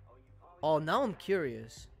 Oh, now I'm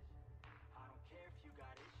curious.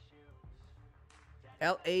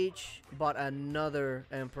 LH bought another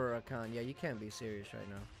Emperor account. Yeah, you can't be serious right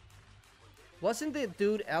now. Wasn't the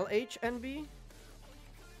dude LHNB?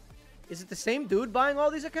 Is it the same dude buying all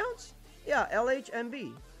these accounts? Yeah,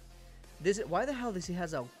 LHNB. Why the hell does he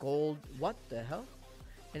has a gold? What the hell?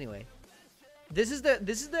 Anyway, this is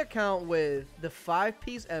the account with the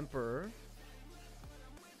 5-piece Emperor,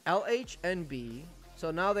 LHNB.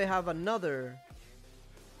 So now they have another.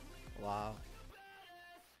 Wow,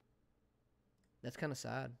 that's kind of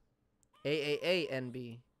sad.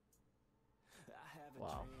 AAANB.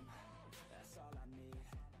 Wow.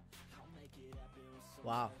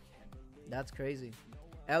 Wow, that's crazy.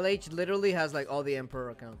 LH literally has like all the Emperor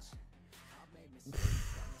accounts.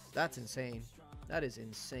 That's insane. That is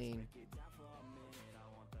insane.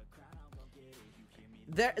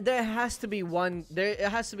 There has to be one. It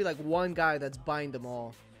has to be like one guy that's buying them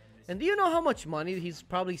all. And do you know how much money he's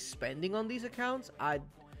probably spending on these accounts?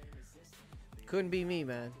 Couldn't be me,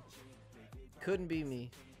 man. Couldn't be me.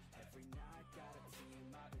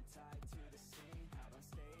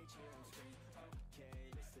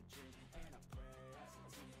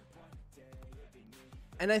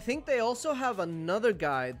 And I think they also have another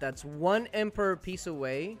guy that's 1 Emperor piece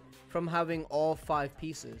away from having all 5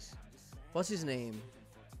 pieces. What's his name?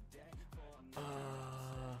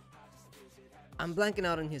 I'm blanking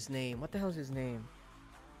out on his name. What the hell's his name?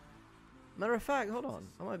 Matter of fact, hold on.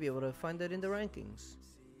 I might be able to find that in the rankings.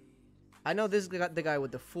 I know this got the guy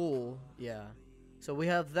with the Fool. Yeah. So we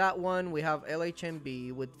have that one. We have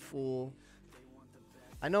LHMB with Fool.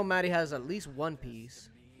 I know Maddie has at least one piece.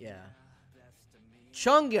 Yeah.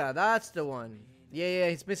 Chunga, that's the one. Yeah,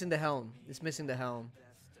 he's missing the helm. He's missing the helm.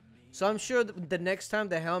 So I'm sure the next time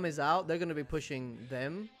the helm is out, they're going to be pushing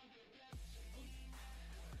them.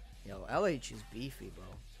 Yo, LH is beefy, bro.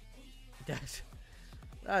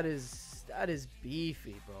 That is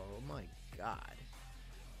beefy, bro. Oh my god.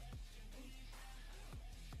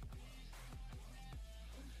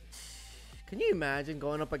 Can you imagine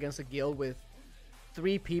going up against a guild with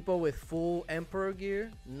 3 people with full Emperor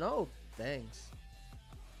gear? No, thanks.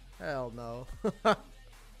 Hell no.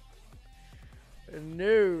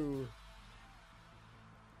 No.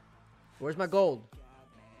 Where's my gold?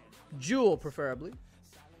 Jewel, preferably.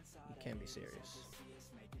 You can't be serious.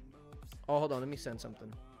 Oh, hold on. Let me send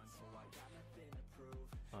something.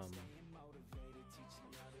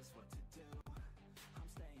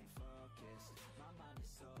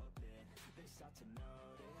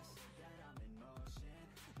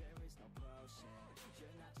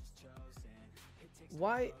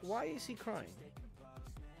 Why is he crying?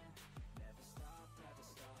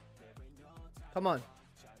 Come on.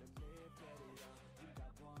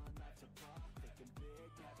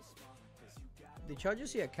 Did y'all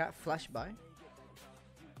just see a cat flash by?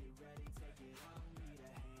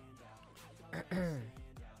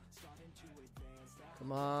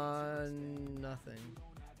 Come on, nothing.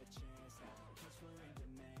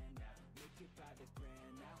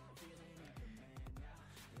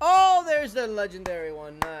 Oh, there's the legendary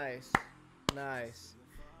one. Nice. Nice.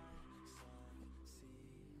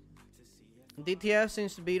 DTF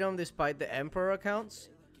seems to beat him despite the Emperor accounts.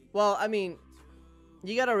 Well, I mean,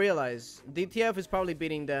 you gotta realize, DTF is probably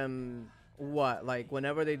beating them, what, like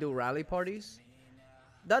whenever they do rally parties?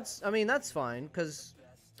 That's, I mean, that's fine, because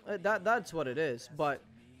that's what it is. But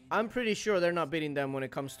I'm pretty sure they're not beating them when it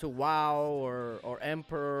comes to WoW or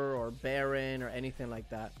Emperor or Baron or anything like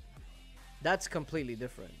that. That's completely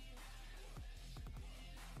different.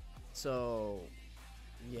 So,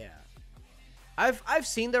 yeah. I've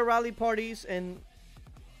seen their rally parties, and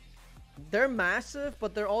they're massive,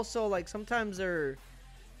 but they're also like, sometimes they're,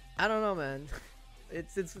 I don't know, man.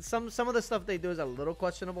 It's some of the stuff they do is a little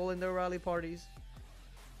questionable in their rally parties.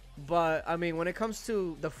 But I mean, when it comes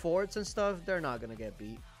to the forts and stuff, they're not gonna get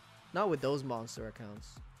beat. Not with those monster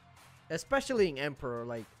accounts. Especially in Emperor,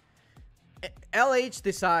 like LH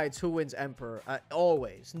decides who wins Emperor,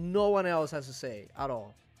 always. No one else has to say at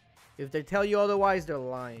all. If they tell you otherwise, they're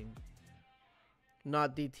lying.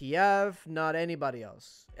 Not DTF, not anybody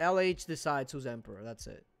else. LH decides who's Emperor. That's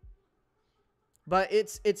it. But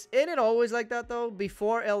it's in it always like that though.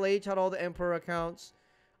 Before LH had all the Emperor accounts,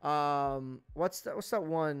 what's that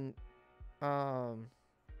one? What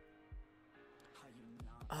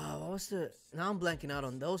was the? Now I'm blanking out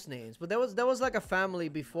on those names. But there was like a family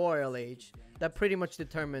before LH that pretty much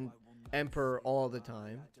determined Emperor all the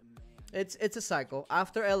time. It's a cycle.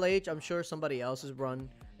 After LH, I'm sure somebody else has run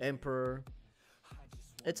Emperor.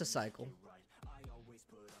 It's a cycle.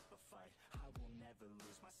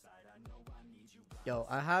 Yo,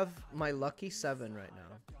 I have my lucky 7 right now.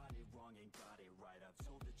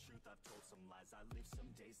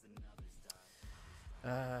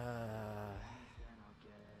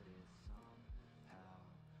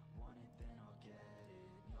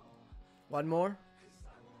 One more.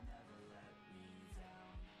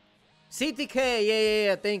 CTK,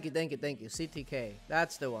 yeah. Thank you. CTK,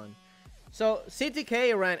 that's the one. So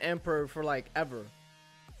CTK ran Emperor for like ever,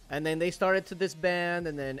 and then they started to disband,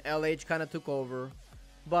 and then LH kind of took over.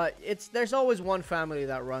 But there's always one family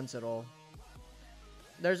that runs it all.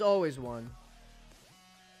 There's always one.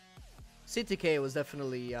 CTK was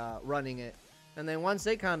definitely running it, and then once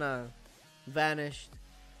they kind of vanished,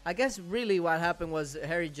 I guess really what happened was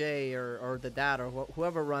Harry J or the dad or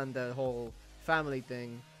whoever run the whole family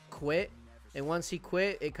thing quit, and once he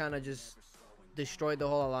quit, it kind of just destroyed the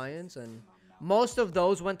whole alliance, and most of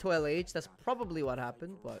those went to LH. That's probably what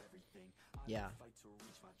happened, but yeah,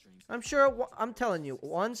 I'm sure. I'm telling you,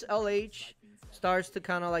 once LH starts to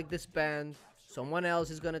kind of like disband, someone else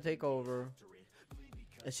is gonna take over.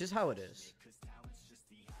 It's just how it is.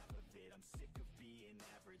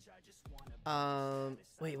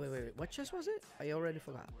 Wait. What chest was it? I already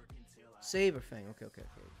forgot. Saber Fang. Okay.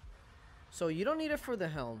 So you don't need it for the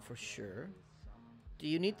helm for sure. Do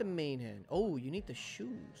you need the main hand? Oh, you need the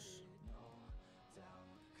shoes.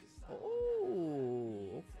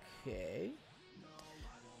 Oh, okay.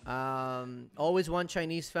 Always one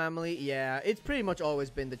Chinese family. Yeah, it's pretty much always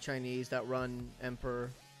been the Chinese that run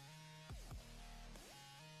Emperor.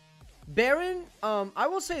 Baron, I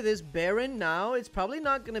will say this, Baron now, it's probably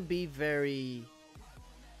not gonna be very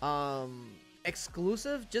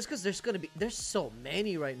exclusive, just because there's so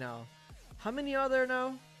many right now. How many are there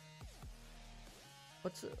now?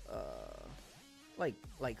 What's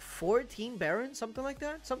like 14 Barons, something like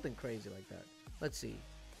that, something crazy like that. Let's see.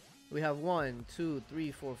 We have 1, 2,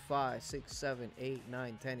 3, 4, 5, 6, 7, 8,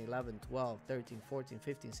 9, 10, 11, 12, 13, 14,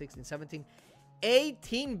 15, 16, 17,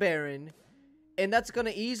 18 Baron. And that's going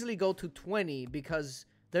to easily go to 20 because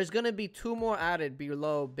there's going to be 2 more added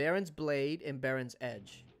below Baron's Blade and Baron's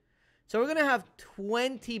Edge. So we're going to have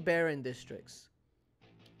 20 Baron districts.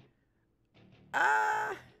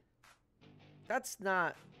 That's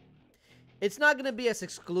not... It's not going to be as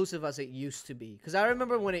exclusive as it used to be. Because I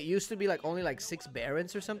remember when it used to be like only like 6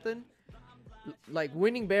 Barons or something. Like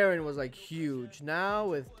winning Baron was like huge. Now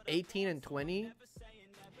with 18 and 20,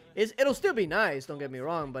 it'll still be nice, don't get me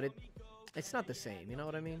wrong, but it's not the same, you know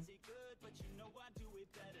what I mean?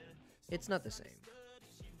 It's not the same.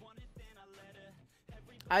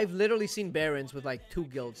 I've literally seen Barons with like 2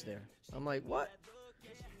 guilds there. I'm like, what?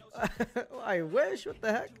 I wish, what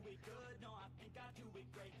the heck?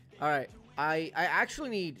 Alright, I actually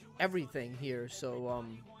need everything here, so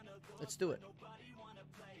let's do it.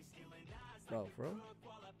 Bro.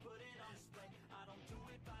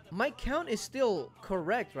 My count is still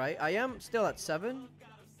correct, right? I am still at 7.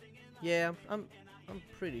 Yeah, I'm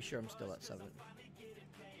pretty sure I'm still at 7.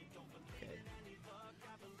 Okay.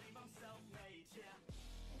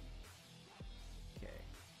 Okay.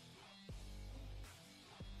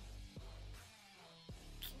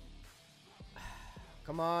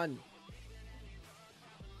 Come on.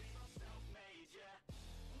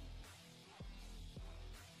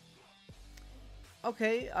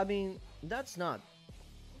 Okay, I mean, that's not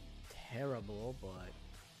terrible, but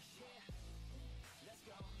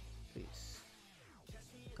please.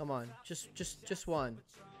 Come on, just one.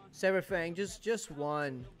 Serafang, just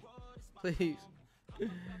one. Please.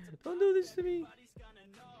 Don't do this to me.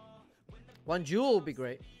 1 jewel would be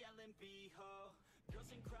great.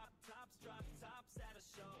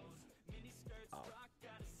 Oh.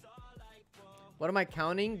 What am I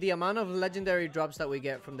counting? The amount of legendary drops that we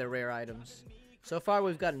get from the rare items. So far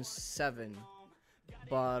we've gotten 7.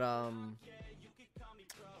 But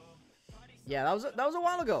yeah, that was a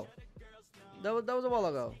while ago. That was a while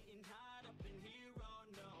ago.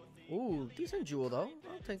 Ooh, decent jewel though.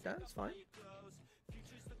 I'll take that. It's fine.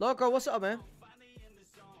 Loco, what's up, man?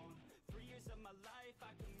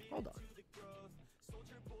 Hold on.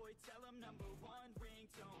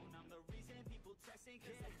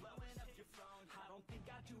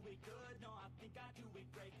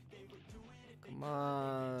 Come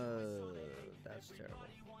on. That's terrible.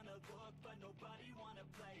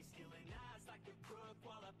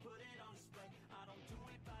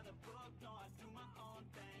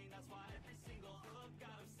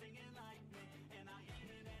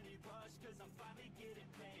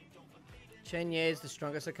 Chen Ye is the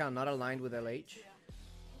strongest account not aligned with LH.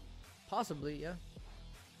 Possibly, yeah.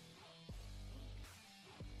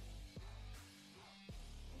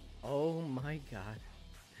 Oh my god.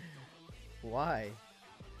 Why?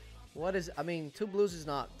 What is, I mean, 2 blues is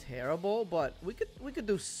not terrible, but we could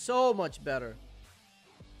do so much better.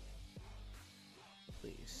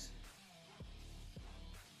 Please.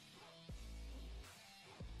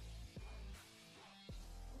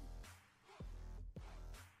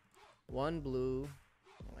 One blue.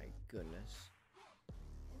 Oh my goodness.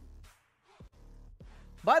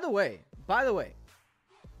 By the way,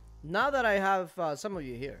 now that I have some of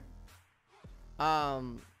you here,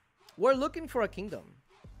 we're looking for a kingdom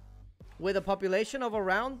with a population of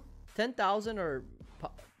around 10,000 or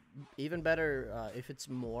even better if it's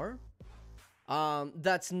more.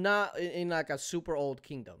 That's not in like a super old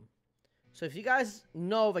kingdom. So if you guys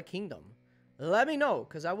know of a kingdom, let me know,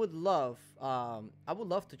 because I would love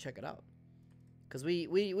to check it out. Because we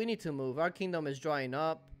need to move. Our kingdom is drying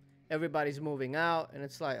up. Everybody's moving out, and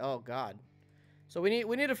it's like, oh god. So we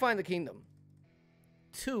need to find the kingdom.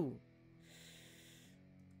 2.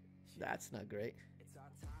 That's not great.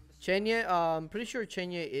 Chenye, I'm pretty sure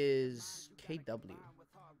Chenye is KW.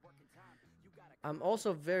 I'm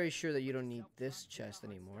also very sure that you don't need this chest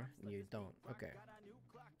anymore. You don't. Okay.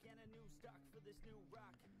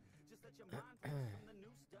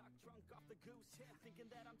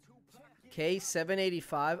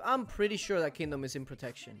 K785. I'm pretty sure that kingdom is in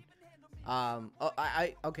protection.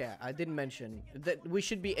 Okay, I didn't mention that we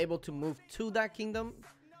should be able to move to that kingdom,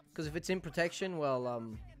 because if it's in protection,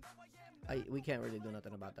 well, We can't really do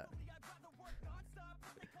nothing about that.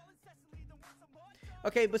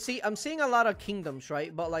 Okay, but see, I'm seeing a lot of kingdoms,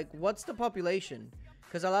 right? But like, what's the population?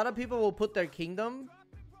 Because a lot of people will put their kingdom,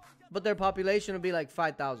 but their population will be like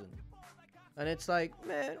 5,000. And it's like,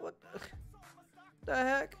 man, what the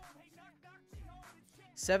heck?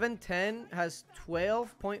 710 has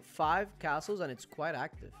 12.5 castles and it's quite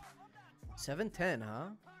active. 710, huh?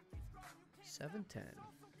 710.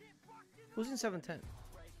 Who's in 710?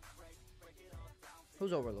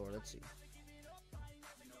 Who's Overlord? Let's see.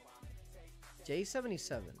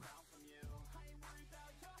 J77.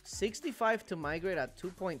 65 to migrate at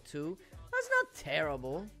 2.2. That's not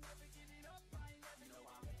terrible.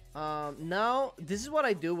 Now, this is what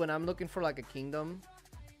I do when I'm looking for like a kingdom.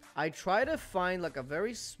 I try to find like a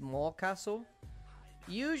very small castle.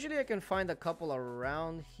 Usually I can find a couple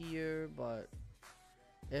around here, but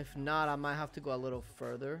if not, I might have to go a little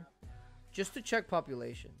further just to check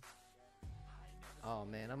population. Oh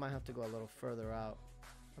man, I might have to go a little further out.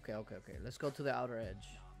 Okay. Let's go to the outer edge.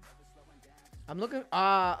 I'm looking.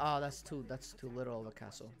 That's too little of a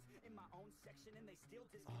castle.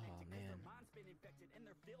 Oh man,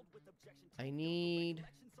 I need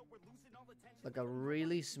like a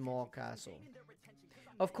really small castle.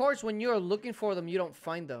 Of course, when you're looking for them, you don't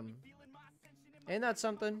find them. Ain't that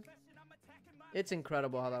something? It's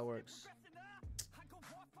incredible how that works.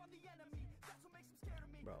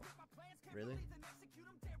 Bro, really?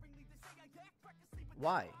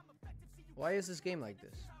 Why? Why is this game like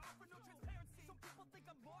this?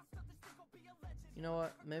 You know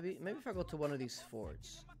what? Maybe if I go to one of these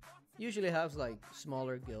forts. Usually has like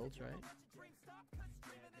smaller guilds, right?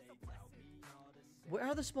 Where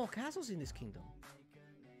are the small castles in this kingdom?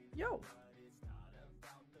 Yo.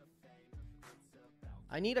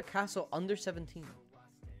 I need a castle under 17.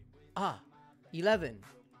 11.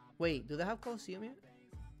 Wait, do they have Colosseum yet?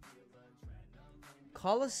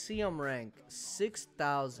 Colosseum rank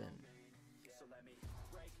 6,000.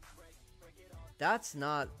 That's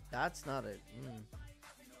not it.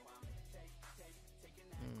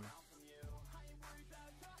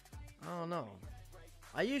 I don't know.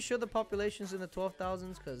 Are you sure the population's in the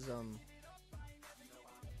 12,000s? Because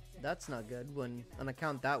that's not good when an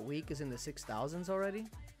account that weak is in the 6,000s already.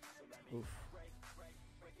 Oof.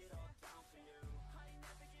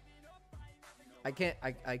 I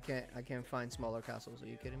can't find smaller castles. Are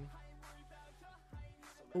you kidding me?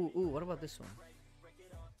 Ooh, what about this one?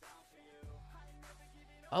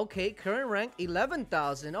 Okay, current rank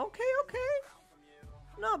 11,000. Okay.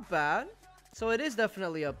 Not bad. So it is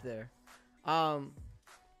definitely up there.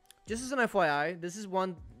 Just as an FYI, this is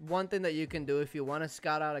one thing that you can do if you want to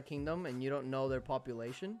scout out a kingdom and you don't know their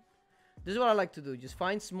population. This is what I like to do. Just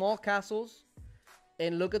find small castles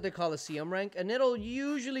and look at the Colosseum rank, and it'll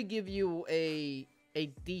usually give you a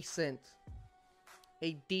decent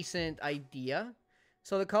idea.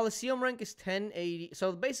 So the Colosseum rank is 1080.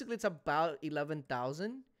 So basically it's about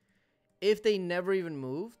 11,000 if they never even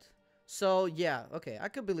moved. So yeah, okay, I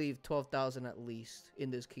could believe 12,000 at least in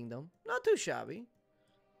this kingdom. Not too shabby.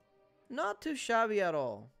 Not too shabby at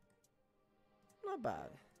all. Not bad.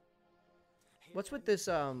 What's with this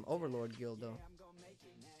Overlord guild though?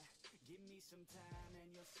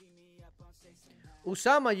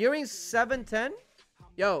 Usama, you're in 710?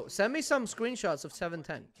 Yo, send me some screenshots of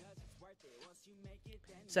 710.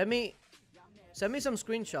 Send me some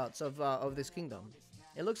screenshots of this kingdom.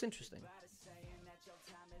 It looks interesting.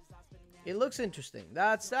 It looks interesting.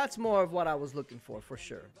 That's more of what I was looking for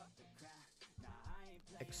sure.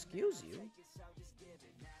 Excuse you.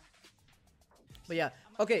 But yeah,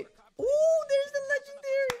 okay. Ooh, there's the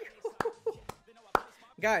legendary.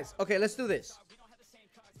 Guys, okay, let's do this.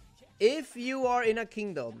 If you are in a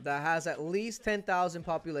kingdom that has at least 10,000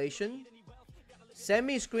 population, send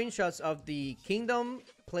me screenshots of the kingdom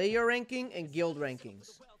player ranking and guild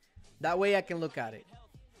rankings. That way I can look at it.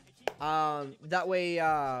 That way,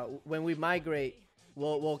 when we migrate,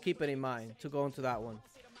 we'll keep it in mind to go into that one.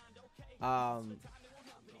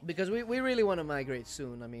 Because we really want to migrate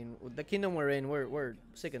soon. I mean, the kingdom we're in, we're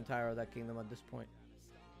sick and tired of that kingdom at this point.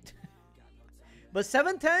 But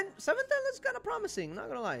 710 looks kind of promising. Not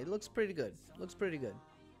gonna lie, it looks pretty good. Looks pretty good.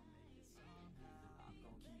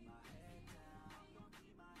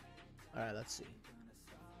 All right, let's see.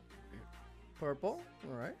 Purple.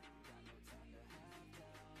 All right.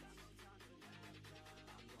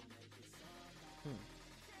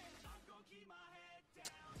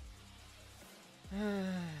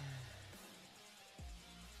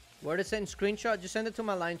 Where to send screenshot? Just send it to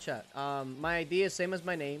my line chat. My ID is same as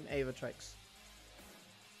my name, Aevatrex.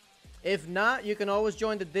 If not, you can always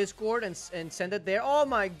join the Discord and send it there. Oh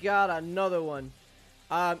my god, another one.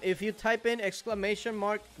 If you type in exclamation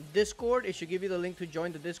mark Discord, it should give you the link to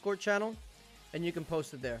join the Discord channel, and you can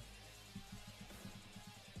post it there.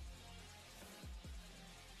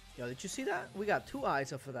 Yo, did you see that? We got 2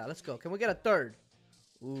 eyes up for that. Let's go. Can we get a third?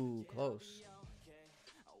 Ooh, close.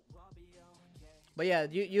 But yeah,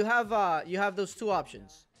 you have those 2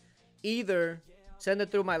 options. Either send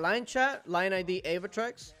it through my line chat, line ID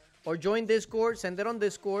Aevatrex, or join Discord, send it on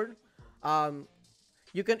Discord.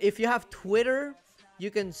 You can, if you have Twitter,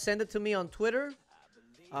 you can send it to me on Twitter.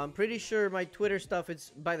 I'm pretty sure my Twitter stuff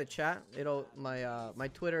is by the chat. My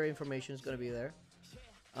Twitter information is gonna be there.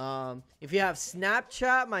 If you have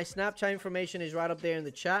Snapchat, my Snapchat information is right up there in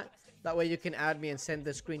the chat. That way you can add me and send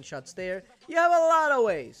the screenshots there. You have a lot of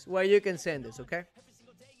ways where you can send this, okay?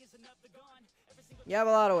 You have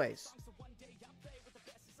a lot of ways.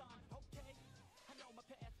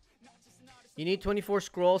 You need 24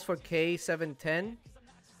 scrolls for K710.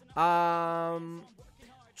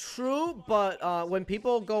 True, but when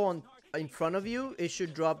people go on in front of you, it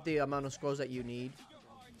should drop the amount of scrolls that you need.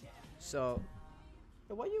 So,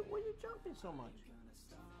 why you jumping so much?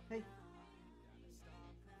 Hey,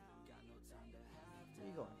 where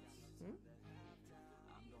you going? Hmm?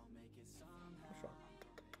 What's wrong?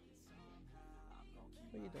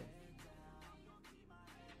 What are you doing?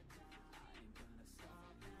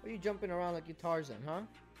 Why are you jumping around like you Tarzan, huh?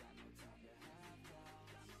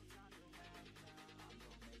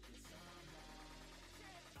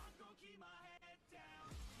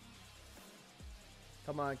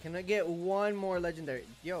 Come on, can I get one more legendary?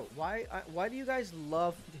 Yo, why do you guys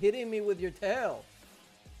love hitting me with your tail?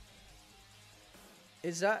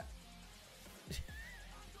 Is that...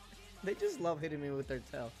 They just love hitting me with their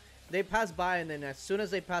tail. They pass by, and then as soon as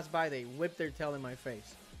they pass by, they whip their tail in my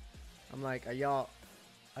face. I'm like, are y'all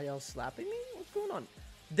slapping me? What's going on?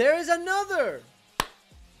 There is another!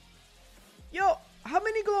 Yo, how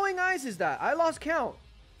many glowing eyes is that? I lost count.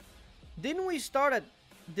 Didn't we start at...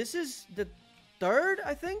 This is the 3rd,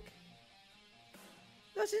 I think?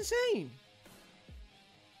 That's insane.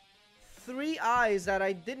 3 eyes that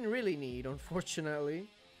I didn't really need, unfortunately.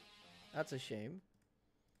 That's a shame.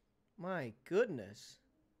 My goodness.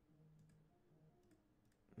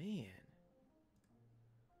 Man.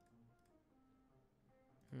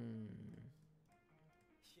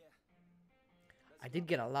 I did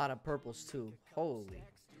get a lot of purples too. Holy.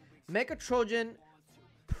 Mecha Trojan,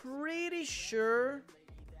 pretty sure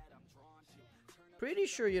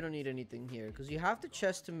you don't need anything here, because you have the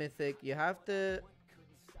chest to mythic, you have the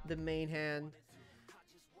main hand.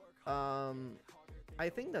 I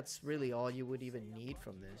think that's really all you would even need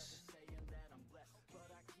from this.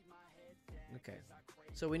 Okay,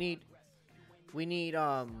 so we need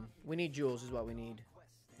jewels is what we need.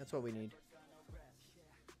 That's what we need.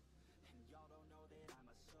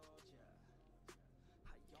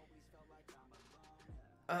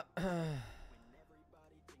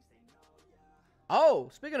 Oh,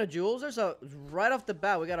 speaking of jewels, there's a... Right off the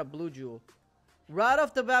bat, we got a blue jewel. Right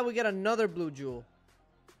off the bat, we get another blue jewel.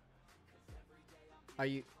 Are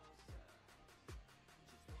you...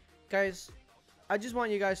 Guys, I just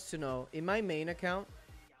want you guys to know, in my main account,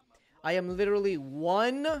 I am literally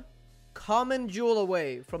 1 common jewel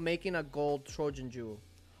away from making a gold Trojan jewel.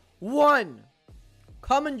 1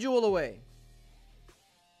 common jewel away.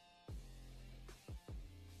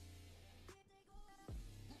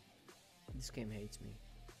 This game hates me.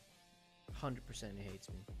 100% it hates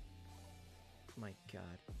me. My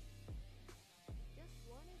god. Just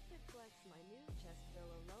wanted to flex my new chest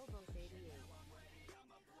Villa Lobos 88.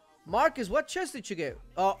 Marcus, what chest did you get?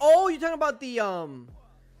 Oh, you're talking about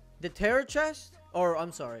the terror chest? Or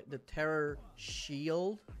I'm sorry, the terror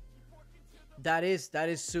shield. That is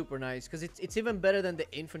super nice, because it's even better than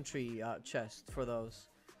the infantry chest for those.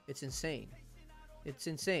 It's insane. It's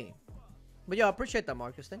insane. But yeah, I appreciate that,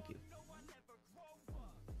 Marcus. Thank you.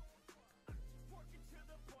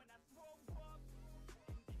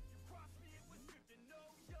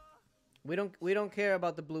 We don't care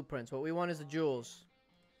about the blueprints. What we want is the jewels.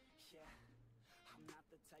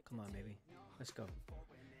 Come on, baby. Let's go.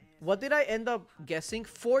 What did I end up guessing?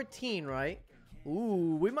 14, right?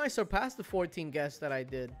 Ooh, we might surpass the 14 guess that I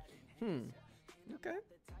did. Okay.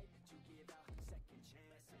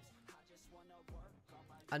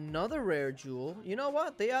 Another rare jewel. You know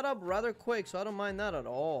what? They add up rather quick, so I don't mind that at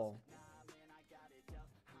all.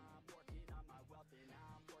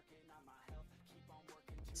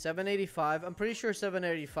 $785. I'm pretty sure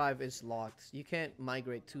 785 is locked. You can't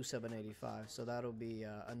migrate to 785, so that'll be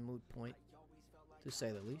a moot point, to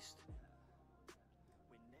say the least.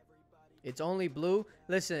 It's only blue.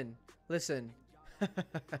 Listen.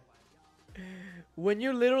 When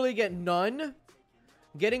you literally get none,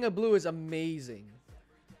 Getting a blue is amazing.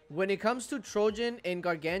 When it comes to Trojan and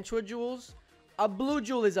Gargantua jewels, a blue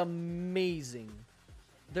jewel is amazing.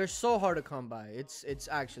 They're so hard to come by. It's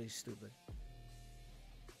actually stupid.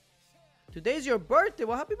 Today's your birthday.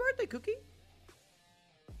 Well, happy birthday, Cookie.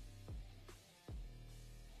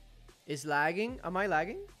 Is lagging? Am I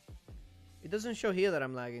lagging? It doesn't show here that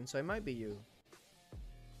I'm lagging, so it might be you.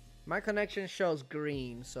 My connection shows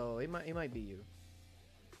green, so it might be you.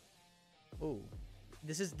 Oh,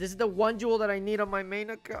 this is the one jewel that I need on my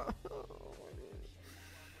main account.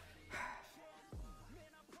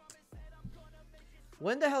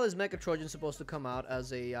 When the hell is Mecha Trojan supposed to come out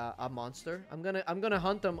as a monster? I'm gonna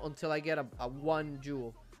hunt them until I get a one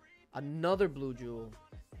jewel, another blue jewel.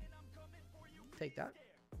 Take that.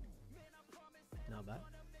 Not bad.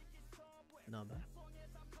 Not bad.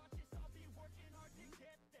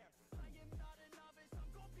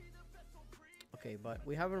 Okay, but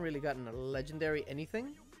we haven't really gotten a legendary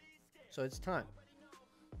anything, so it's time.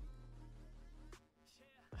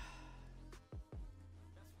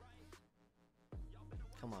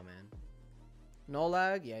 Come on, man. No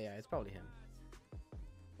lag? Yeah, it's probably him.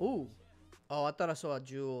 Ooh. Oh, I thought I saw a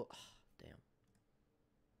jewel. Oh, damn.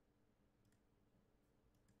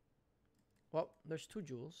 Well, there's two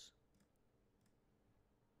jewels.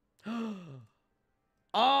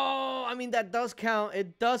 Oh, I mean, that does count.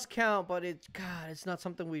 It does count, but it's not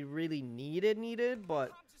something we really needed,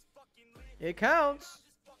 but it counts.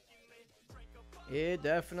 It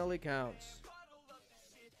definitely counts.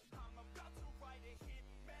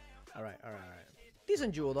 All right.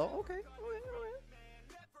 Decent jewel, though. Okay.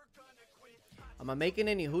 Am I making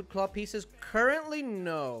any Hoot Claw pieces? Currently,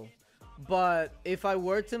 no. But if I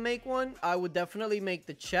were to make one, I would definitely make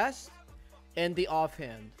the chest and the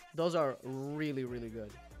offhand. Those are really, really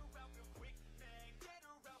good.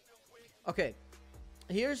 Okay.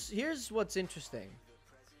 Here's what's interesting.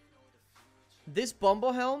 This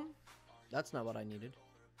Bumble Helm, that's not what I needed.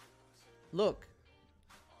 Look.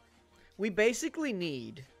 We basically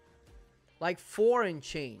need like 4 and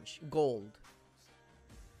change gold.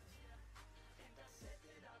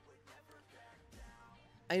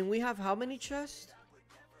 And we have how many chests?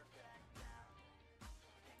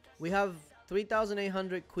 We have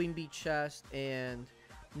 3,800 Queen Bee chests and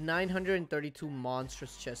 932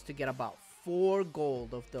 monstrous chests to get about 4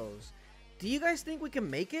 gold of those. Do you guys think we can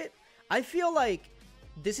make it? I feel like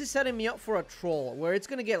this is setting me up for a troll where it's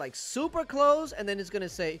gonna get like super close and then it's gonna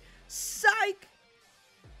say psych.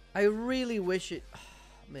 I really wish it. Oh,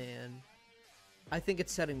 man, I think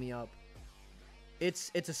it's setting me up.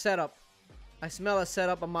 It's a setup. I smell a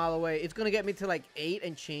setup a mile away. It's gonna get me to like 8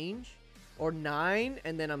 and change or 9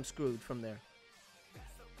 and then I'm screwed from there.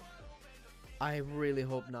 I really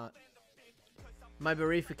hope not. My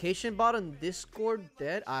verification bot on Discord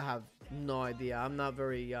dead? I have no idea. I'm not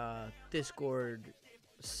very Discord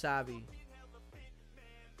savvy.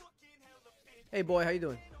 Hey boy, how you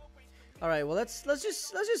doing? All right, well let's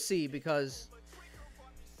just see, because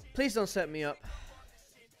please don't set me up.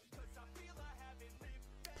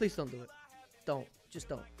 Please don't do it. Just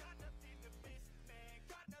don't.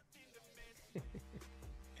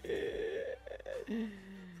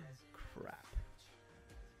 Crap.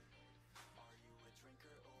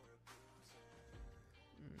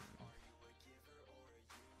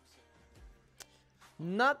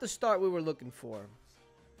 Not the start we were looking for.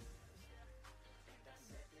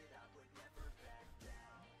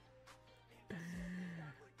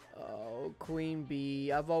 Oh, Queen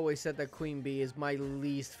Bee. I've always said that Queen Bee is my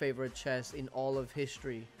least favorite chest in all of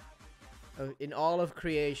history. In all of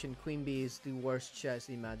creation, Queen Bee is the worst chest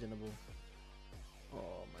imaginable.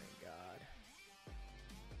 Oh my god.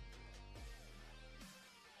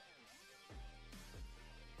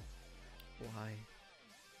 Why?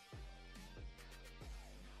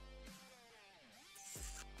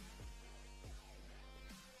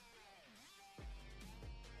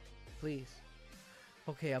 Please.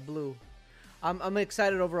 Okay, a blue. I'm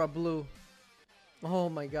excited over a blue. Oh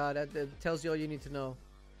my god, that tells you all you need to know.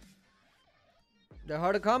 They're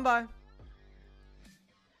hard to come by.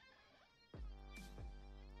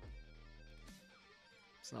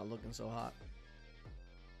 It's not looking so hot.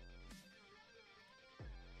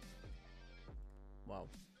 Wow.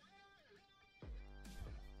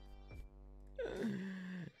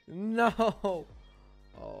 No.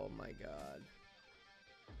 Oh my god.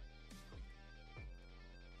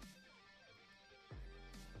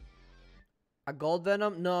 A gold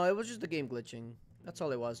venom? No, it was just the game glitching. That's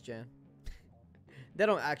all it was, Jan. They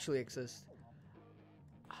don't actually exist.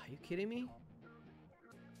 Are you kidding me?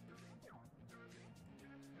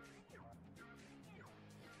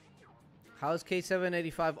 How is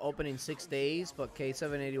K785 opening 6 days, but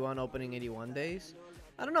K781 opening 81 days?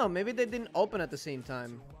 I don't know. Maybe they didn't open at the same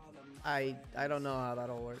time. I don't know how that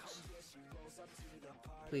all works.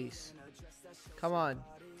 Please. Come on.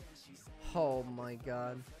 Oh my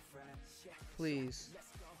god. Please.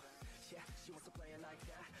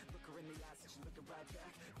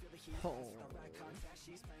 Oh.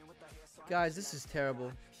 Guys, this is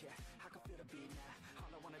terrible.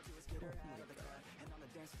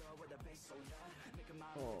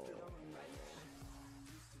 Oh.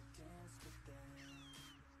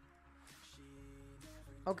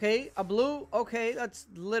 Okay, a blue. Okay, that's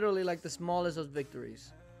literally like the smallest of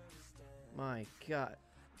victories. My god.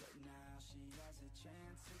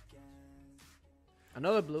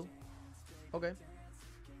 Another blue. Okay.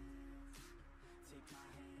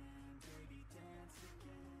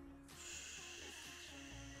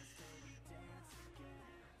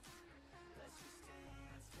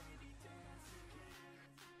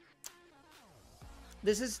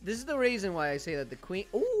 This is the reason why I say that the queen.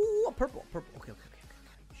 Ooh, a purple. Okay, okay, okay, okay.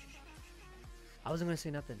 Shh, shh, shh. I wasn't gonna say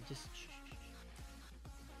nothing. Just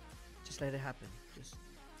let it happen. Just.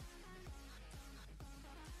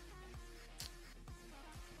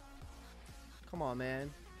 Come on,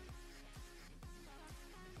 man.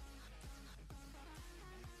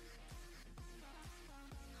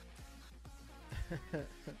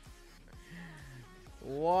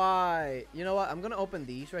 Why? You know what? I'm gonna open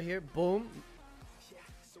these right here. Boom.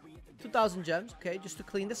 2,000 gems. Okay, just to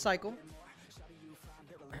clean the cycle.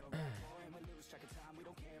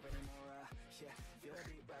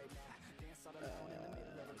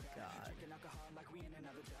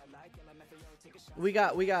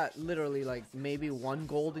 God. We got literally like maybe 1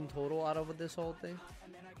 gold in total out of this whole thing.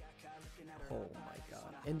 Oh my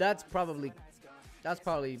god. And that's probably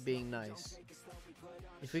being nice.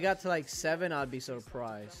 If we got to like 7, I'd be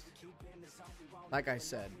surprised. Like I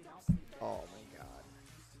said. Oh my god.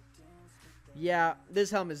 Yeah,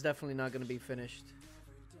 this helmet's definitely not gonna be finished.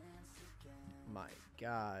 My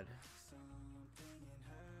god.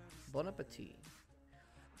 Bon appetit.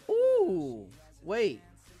 Ooh, wait.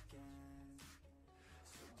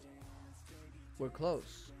 We're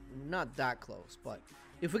close. Not that close, but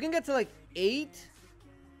if we can get to like 8,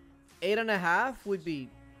 8.5 would be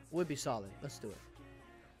solid. Let's do it.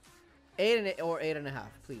 8 or 8.5,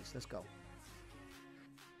 please. Let's go.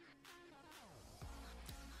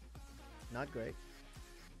 Not great.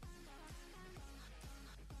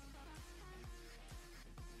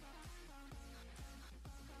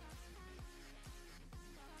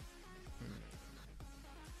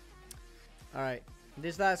 All right.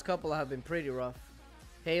 This last couple have been pretty rough.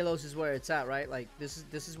 Halos is where it's at, right? Like this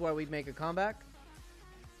is where we make a comeback.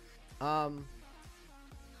 And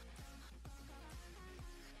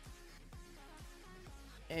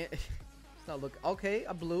it's not look okay.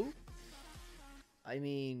 A blue. I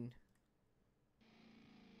mean,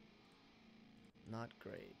 not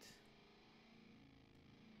great.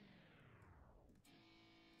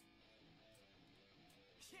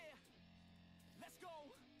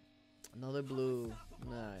 Another blue.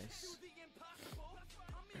 Nice.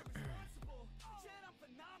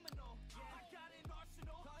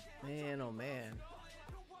 Man, oh man.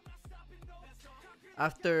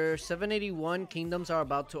 After 781, kingdoms are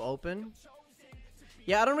about to open.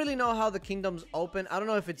 Yeah, I don't really know how the kingdoms open. I don't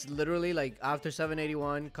know if it's literally like after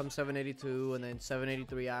 781 comes 782 and then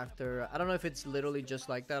 783 after. I don't know if it's literally just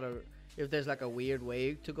like that or if there's like a weird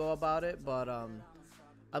way to go about it. But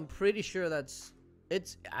I'm pretty sure that's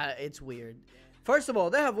it's weird. First of all,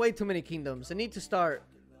 they have way too many kingdoms. They need to start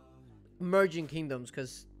merging kingdoms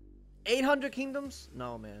because 800 kingdoms?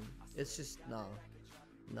 No, man. It's just no.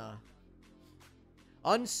 Nah.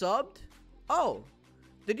 Unsubbed? Oh.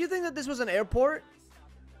 Did you think that this was an airport?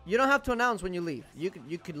 You don't have to announce when you leave. You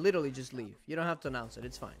could literally just leave. You don't have to announce it.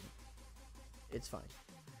 It's fine. It's fine.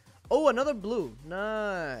 Oh, another blue.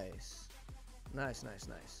 Nice. Nice, nice,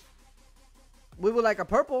 nice. We would like a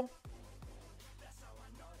purple.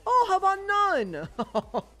 Oh, how about none?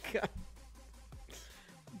 Oh, God.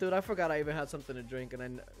 Dude, I forgot I even had something to drink and I...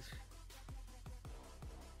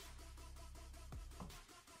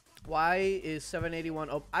 Why is 781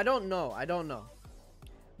 open? I don't know. I don't know.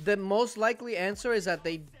 The most likely answer is that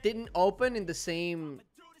they didn't open in the same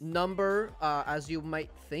number as you might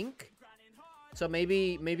think. So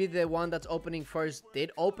maybe the one that's opening first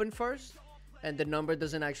did open first, and the number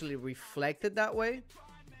doesn't actually reflect it that way.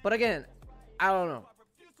 But again, I don't know.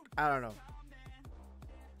 I don't know.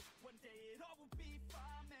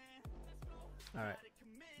 All right.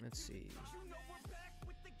 Let's see.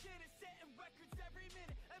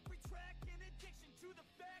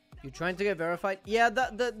 You're trying to get verified? Yeah,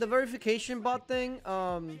 the verification bot thing.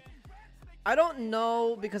 I don't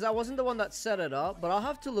know because I wasn't the one that set it up, but I'll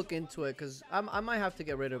have to look into it because I might have to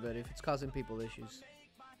get rid of it if it's causing people issues.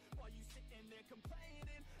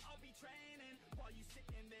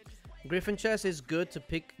 Griffin chest is good to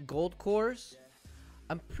pick gold cores.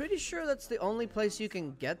 I'm pretty sure that's the only place you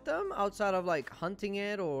can get them outside of like hunting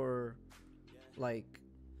it or like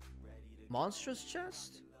monstrous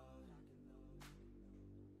chest.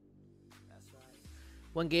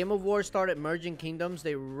 When Game of War started merging kingdoms,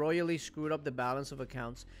 they royally screwed up the balance of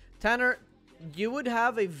accounts. Tanner, you would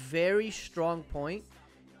have a very strong point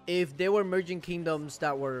if they were merging kingdoms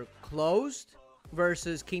that were closed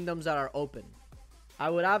versus kingdoms that are open. I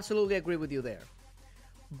would absolutely agree with you there.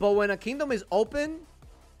 But when a kingdom is open,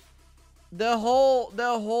 the whole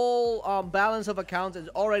balance of accounts is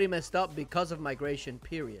already messed up because of migration,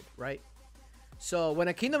 period, right? So when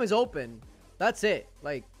a kingdom is open, that's it.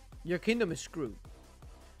 Like, your kingdom is screwed.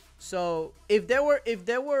 So if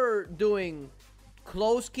they were doing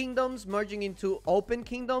closed kingdoms merging into open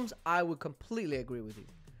kingdoms, I would completely agree with you.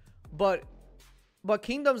 But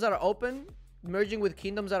kingdoms that are open merging with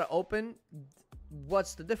kingdoms that are open,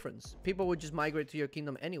 what's the difference? People would just migrate to your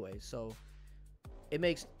kingdom anyway, so it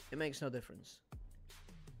makes no difference.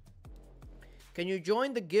 Can you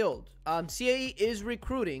join the guild? CAE is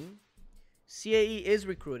recruiting. CAE is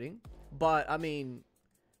recruiting, but I mean,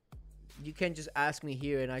 you can't just ask me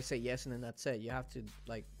here and I say yes and then that's it. You have to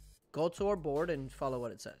like go to our board and follow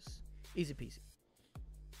what it says. Easy peasy.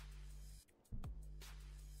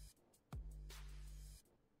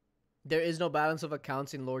 There is no balance of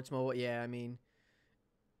accounts in Lords Mobile. Yeah, I mean,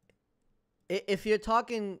 if you're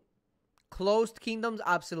talking closed kingdoms,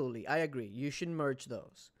 absolutely, I agree. You should merge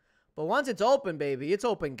those. But once it's open, baby, it's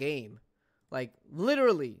open game. Like,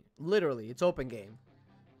 literally, it's open game.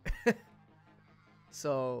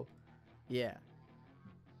 So, yeah.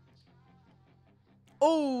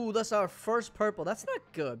 Oh, that's our first purple. That's not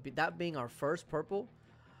good, that being our first purple.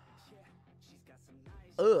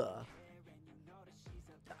 Ugh.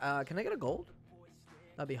 Can I get a gold?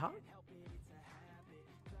 That'd be hot.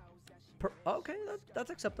 Okay, that's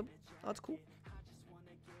acceptable. That's cool.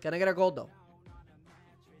 Can I get a gold, though?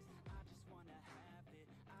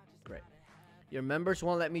 Great. Your members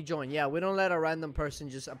won't let me join. Yeah, we don't let a random person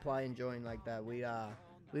just apply and join like that. We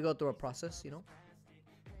go through a process, you know.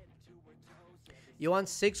 You want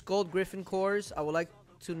 6 gold Griffin cores? I would like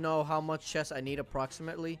to know how much chests I need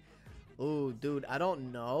approximately. Ooh, dude, I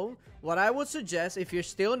don't know. What I would suggest, if you're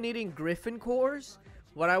still needing Griffin cores,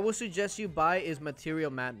 what I would suggest you buy is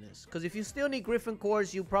Material Madness. Because if you still need Griffin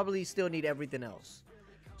cores, you probably still need everything else.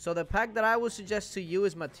 So the pack that I would suggest to you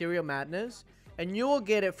is Material Madness. And you will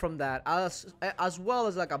get it from that, as well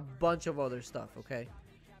as like a bunch of other stuff, okay?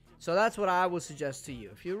 So that's what I would suggest to you.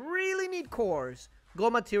 If you really need cores, go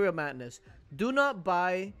Material Madness. Do not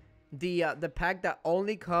buy the pack that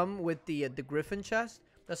only come with the Griffin chest.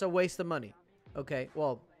 That's a waste of money. Okay,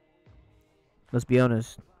 well, let's be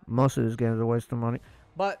honest. Most of this game is a waste of money.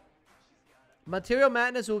 But Material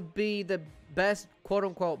Madness would be the best,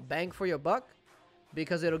 quote-unquote, bang for your buck.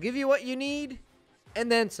 Because it'll give you what you need and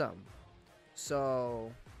then some.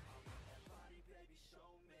 So...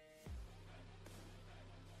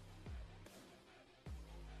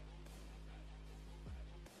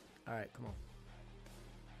 Alright, come on.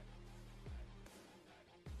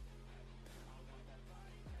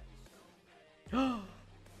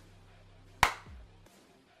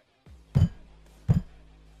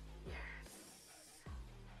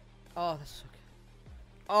 Oh, that's so good.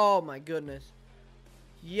 Oh my goodness.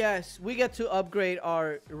 Yes, we get to upgrade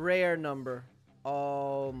our rare number.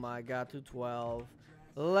 Oh my god, to 12.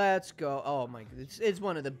 Let's go. Oh my god, it's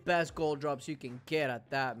one of the best gold drops you can get at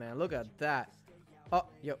that, man. Look at that. Oh,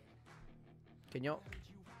 yo. Can you?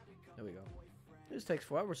 There we go. This takes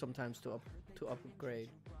forever sometimes to upgrade.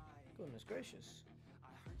 Goodness gracious.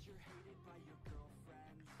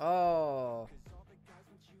 Oh.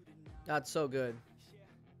 That's so good.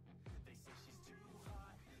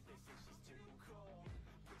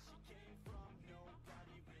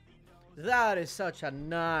 That is such a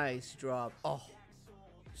nice drop. Oh,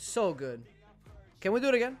 so good. Can we do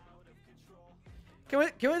it again? Can we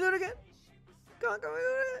do it again? Come on, can we do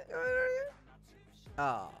it? Can we do it again?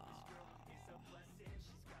 Oh.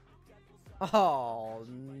 Oh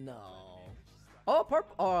no. Oh,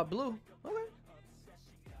 purple. Oh, blue. Okay.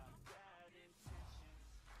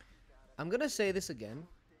 I'm gonna say this again,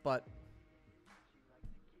 but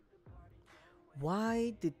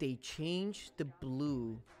why did they change the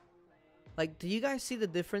blue? Like, do you guys see the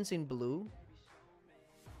difference in blue?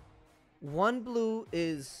 One blue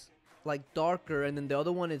is like darker, and then the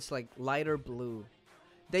other one is like lighter blue.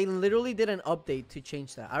 They literally did an update to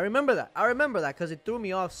change that. I remember that. I remember that because it threw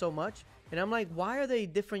me off so much. And I'm like, why are they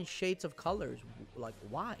different shades of colors? Like,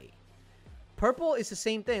 why? Purple is the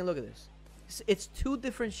same thing. Look at this. It's two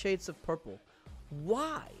different shades of purple.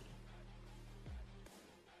 Why?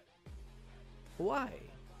 Why?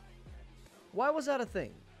 Why was that a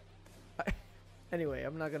thing? Anyway,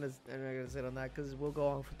 I'm not gonna sit on that because we'll go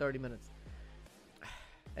on for 30 minutes.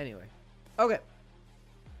 Anyway, okay.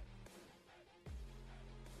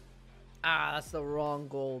 Ah, that's the wrong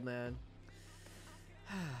goal, man.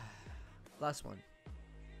 Last one,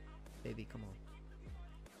 baby, come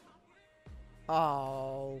on.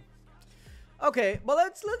 Oh. Okay, well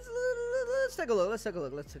let's take a look. Let's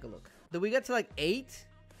take a look. Did we get to like 8?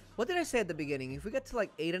 What did I say at the beginning? If we get to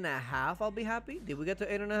like 8.5, I'll be happy. Did we get to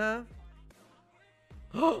 8.5?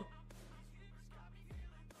 Oh.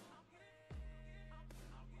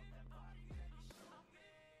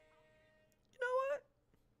 You know what?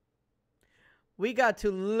 We got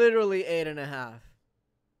to literally 8.5.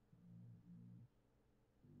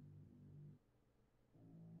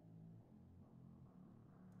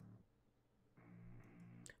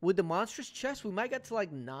 With the monstrous chest, we might get to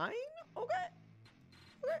like 9? Okay.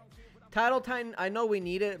 Title Titan, I know we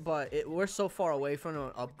need it, but we're so far away from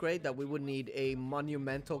an upgrade that we would need a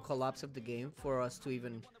monumental collapse of the game for us to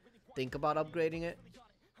even think about upgrading it.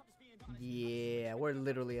 Yeah, we're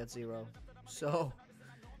literally at 0. So,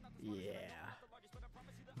 yeah.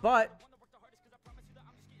 But,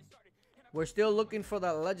 we're still looking for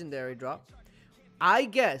that legendary drop. I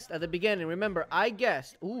guessed at the beginning, remember, I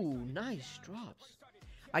guessed. Ooh, nice drops.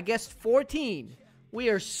 I guessed 14. We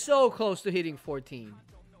are so close to hitting 14.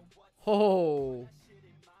 Oh,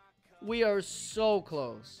 we are so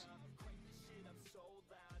close.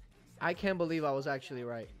 I can't believe I was actually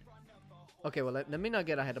right. Okay, well, let me not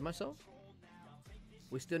get ahead of myself.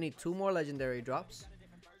 We still need 2 more legendary drops.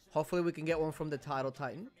 Hopefully we can get one from the Title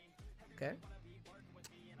Titan. Okay.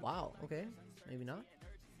 Wow, okay. Maybe not.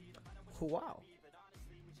 Wow.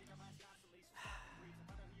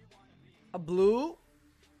 A blue.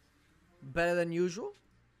 Better than usual.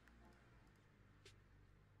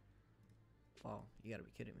 Oh, you gotta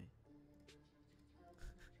be kidding me.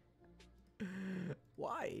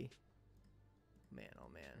 Why? Man, oh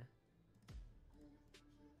man.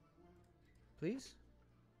 Please?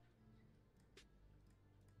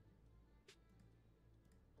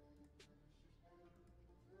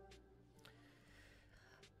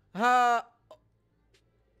 Oh.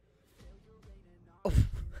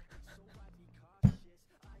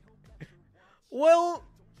 Well,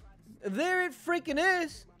 there it freaking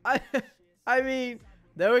is. I mean,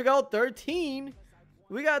 there we go, 13.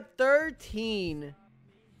 We got 13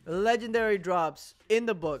 legendary drops in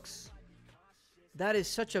the books. That is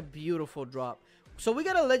such a beautiful drop. So we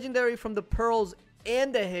got a legendary from the pearls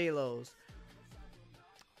and the halos.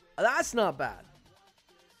 That's not bad.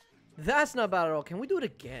 That's not bad at all. Can we do it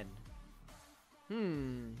again?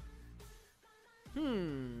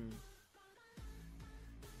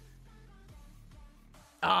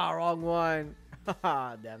 Ah, wrong one.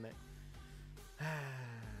 Haha, damn it.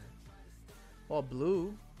 Oh,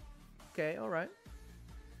 blue. Okay, alright.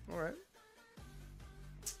 Alright.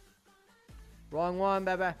 Wrong one,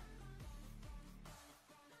 baby.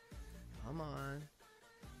 Come on.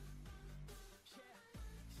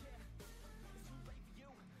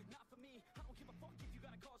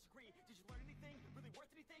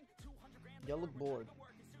 Y'all look bored.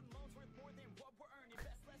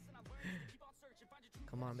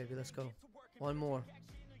 Come on, baby, let's go. One more.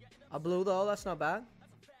 A blue, though. That's not bad.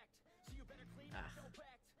 Ah.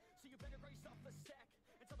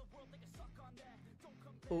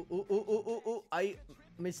 Ooh, ooh, ooh, ooh, ooh, ooh. I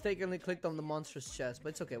mistakenly clicked on the monstrous chest, but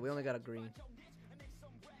it's okay. We only got a green.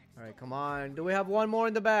 All right, come on. Do we have one more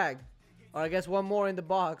in the bag? Or I guess one more in the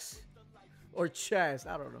box. Or chest.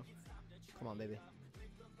 I don't know. Come on, baby.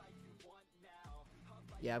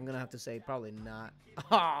 Yeah, I'm gonna have to say probably not.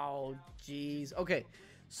 Oh, jeez. Okay,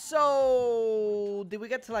 so did we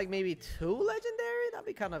get to like maybe 2 legendary? That'd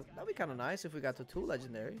be kind of nice if we got to 2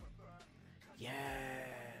 legendary.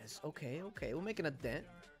 Yes. Okay. Okay. We're making a dent.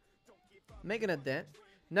 Making a dent.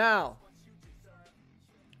 Now,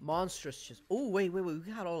 monstrous chest. Oh, wait. We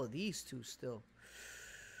got all of these 2 still.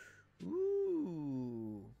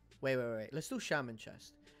 Ooh. Wait. Let's do shaman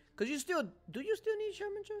chest. Cause do you still need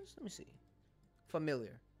shaman chest? Let me see.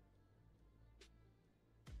 Familiar.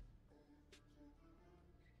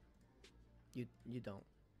 You don't.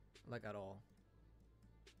 Like at all.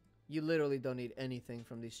 You literally don't need anything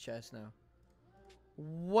from these chests now.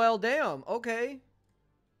 Well, damn. Okay.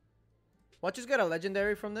 Watch us get a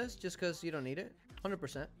legendary from this, just because you don't need it.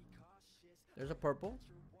 100%. There's a purple.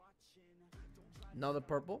 Another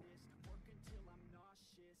purple.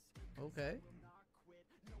 Okay.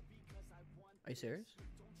 Are you serious?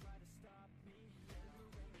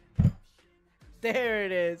 There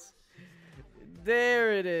it is.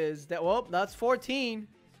 There it is. That, well, that's 14.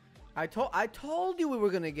 I told you we were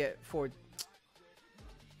gonna get 4.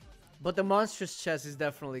 But the monstrous chest is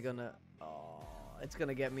definitely gonna. Oh, it's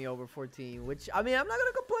gonna get me over 14. Which, I mean, I'm not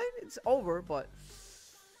gonna complain. It's over, but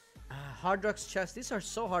Hardrux chest. These are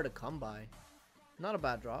so hard to come by. Not a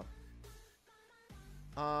bad drop.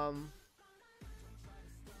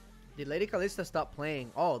 Did Lady Kalista stop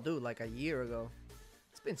playing? Oh, dude, like a year ago.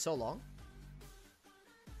 It's been so long.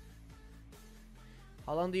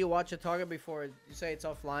 How long do you watch a target before you say it's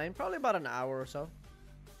offline? Probably about an hour or so.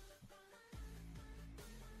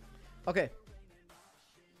 Okay.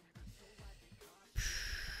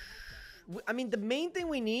 I mean, the main thing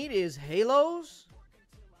we need is halos,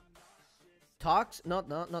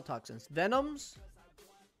 not toxins, venoms,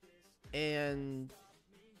 and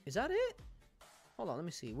is that it? Hold on, let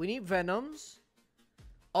me see. We need venoms.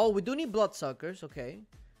 Oh, we do need bloodsuckers. Okay,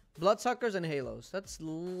 bloodsuckers and halos. That's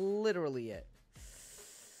literally it.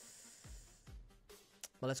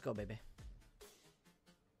 Well, let's go, baby.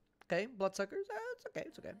 Okay, bloodsuckers. It's okay.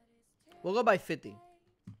 It's okay. We'll go by 50.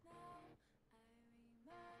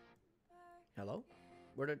 Hello?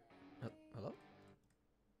 Where did... hello?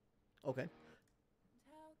 Okay.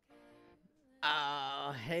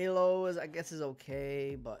 Halo is, I guess, is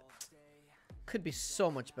okay, but could be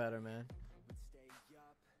so much better, man.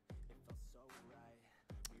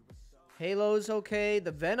 Halo is okay.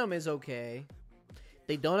 The Venom is okay.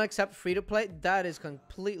 They don't accept free-to-play. That is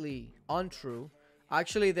completely untrue.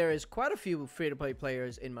 Actually, there is quite a few free-to-play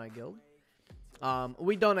players in my guild.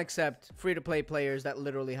 We don't accept free-to-play players that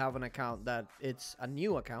literally have an account that it's a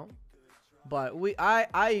new account. But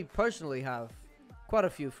I personally have quite a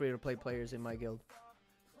few free-to-play players in my guild.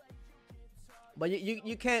 But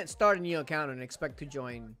you can't start a new account and expect to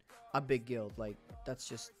join a big guild. Like, that's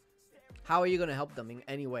just... How are you going to help them in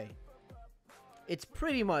any way? It's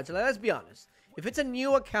pretty much... Let's be honest. If it's a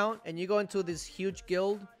new account and you go into this huge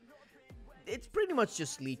guild, it's pretty much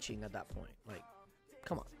just leeching at that point. Like,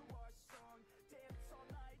 come on.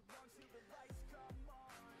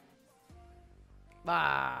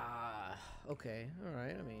 Okay.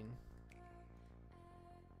 Alright, I mean...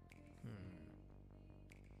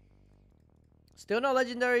 Still no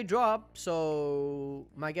legendary drop, so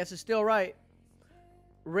my guess is still right.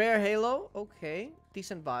 Rare Halo, okay.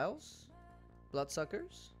 Decent vials.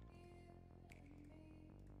 Bloodsuckers.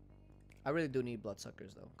 I really do need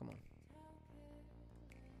bloodsuckers though. Come on.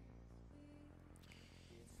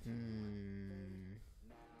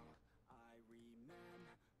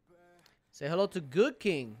 Say hello to Good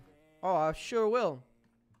King. Oh, I sure will.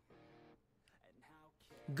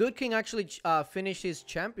 Good King actually finished his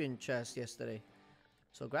champion chest yesterday.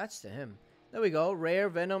 So congrats to him. There we go. Rare,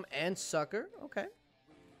 Venom, and Sucker. Okay.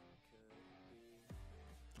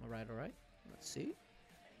 Alright, alright. Let's see.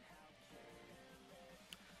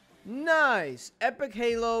 Nice. Epic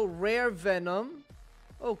Halo, Rare Venom.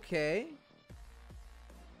 Okay.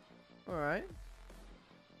 Alright.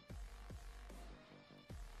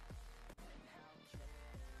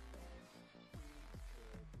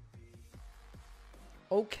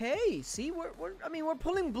 Okay. See, we're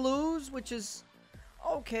pulling blues, which is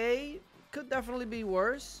okay. Could definitely be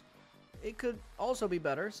worse. It could also be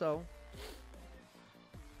better, so.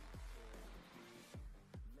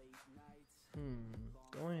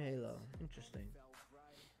 Going Halo. Interesting.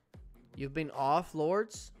 You've been off,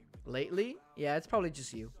 Lords, lately? Yeah, it's probably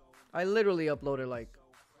just you. I literally uploaded like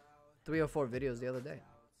 3 or 4 videos the other day.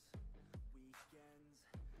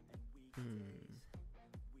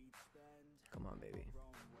 Come on, baby.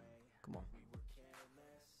 Come on.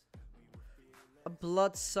 A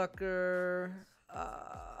bloodsucker.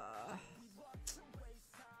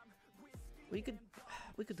 We could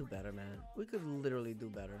do better, man. We could literally do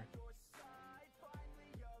better.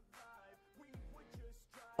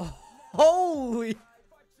 Oh, holy.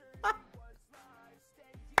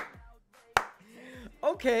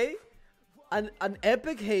 Okay. An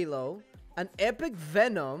epic Halo, an epic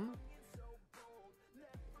Venom.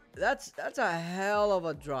 That's a hell of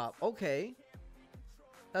a drop. Okay.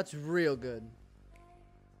 That's real good.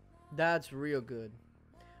 That's real good.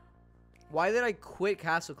 Why did I quit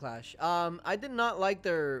Castle Clash? I did not like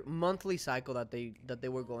their monthly cycle that they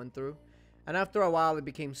were going through. And after a while it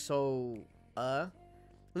became so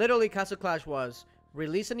literally Castle Clash was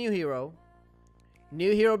release a new hero.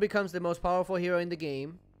 New hero becomes the most powerful hero in the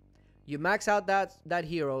game. You max out that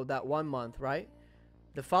hero that 1 month, right?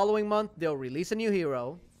 The following month, they'll release a new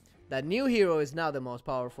hero. That new hero is now the most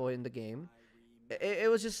powerful in the game. It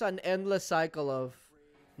was just an endless cycle of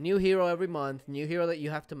new hero every month, new hero that you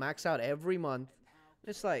have to max out every month.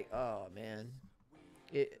 It's like, oh man,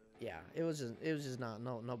 it was just not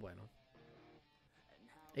no bueno.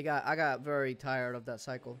 I got very tired of that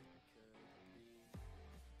cycle.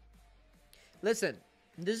 Listen,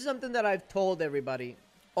 this is something that I've told everybody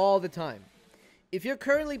all the time. If you're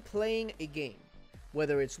currently playing a game,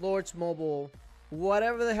 whether it's Lords Mobile,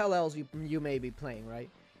 whatever the hell else you may be playing, right?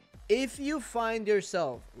 If you find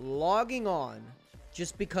yourself logging on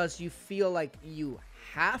just because you feel like you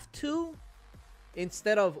have to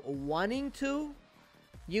instead of wanting to,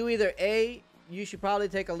 you either A, you should probably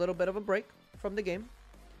take a little bit of a break from the game,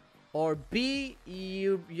 or B,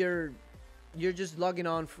 you're just logging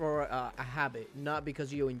on for a habit, not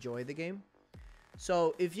because you enjoy the game.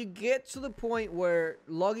 So if you get to the point where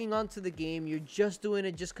logging on to the game, you're just doing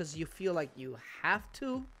it just because you feel like you have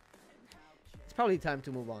to, it's probably time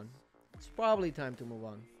to move on. It's probably time to move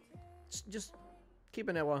on. It's just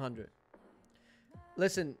keeping it 100.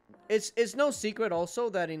 Listen, it's no secret also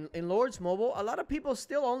that in Lords Mobile, a lot of people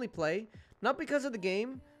still only play, not because of the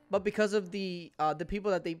game, but because of the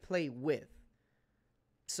people that they play with.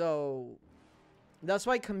 So that's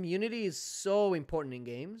why community is so important in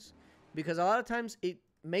games. Because a lot of times it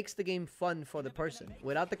makes the game fun for the person.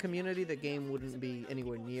 Without the community, the game wouldn't be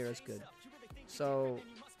anywhere near as good. So,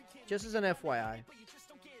 just as an FYI.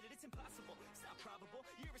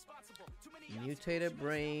 Mutated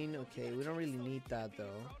brain. Okay, we don't really need that though.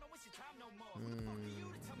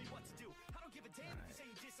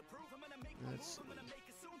 Let's see.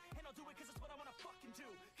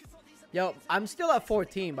 Yo, I'm still at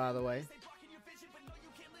 14, by the way.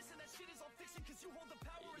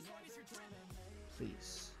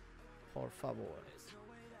 Please. Por favor.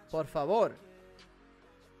 Por favor.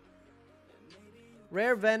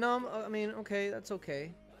 Rare Venom. I mean, okay, that's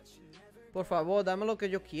okay. Por favor, dame lo que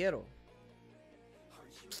yo quiero.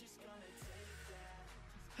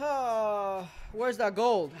 Where's that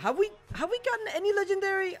gold? Have we gotten any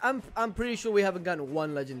legendary? I'm pretty sure we haven't gotten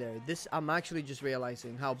one legendary. I'm actually just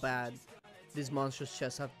realizing how bad these monstrous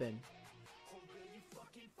chests have been.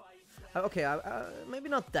 Okay, maybe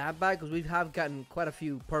not that bad because we have gotten quite a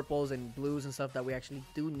few purples and blues and stuff that we actually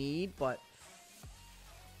do need, but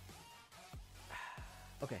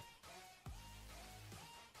okay.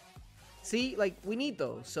 See, like, we need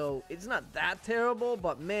those, so it's not that terrible,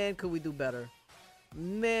 but man, could we do better.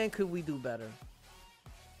 Man, could we do better.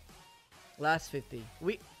 Last 50.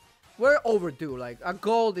 We're overdue. Like, a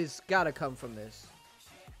gold is gotta come from this.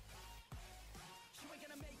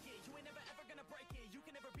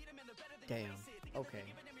 Damn. Okay.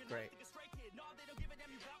 Great.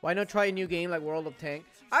 Why not try a new game like World of Tank?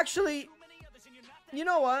 Actually, you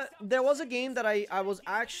know what? There was a game that I was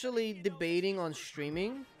actually debating on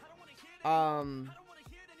streaming. Because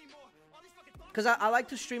I like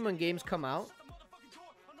to stream when games come out.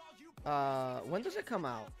 When does it come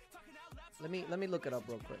out? Let me look it up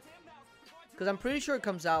real quick. Because I'm pretty sure it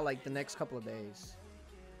comes out like the next couple of days.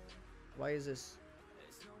 Why is this?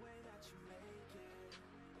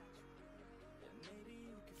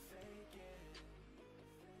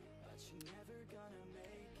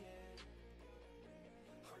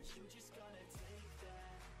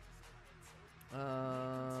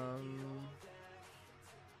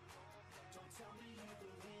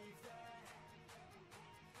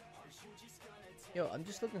 Yo, I'm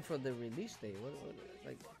just looking for the release date. What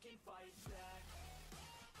like?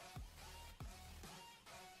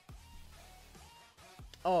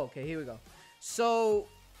 Oh, okay, here we go. So,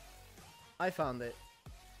 I found it.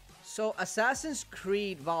 So, Assassin's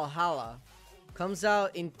Creed Valhalla comes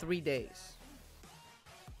out in 3 days.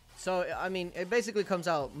 So, I mean, it basically comes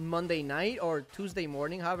out Monday night or Tuesday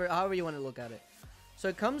morning, however you want to look at it. So,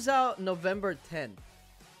 it comes out November 10th.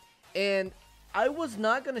 And I was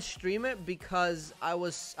not going to stream it because I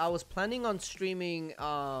was planning on streaming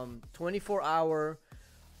 24-hour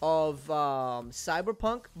of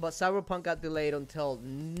Cyberpunk, but Cyberpunk got delayed until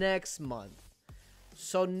next month.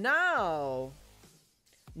 So now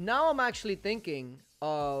I'm actually thinking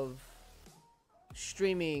of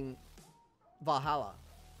streaming Valhalla.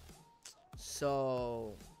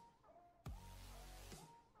 So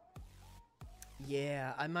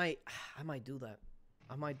yeah, I might do that.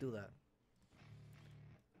 I might do that.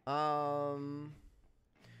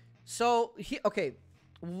 So okay,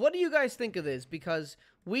 what do you guys think of this? Because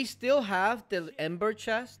we still have the Ember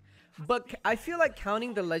chest, but I feel like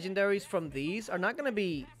counting the legendaries from these are not gonna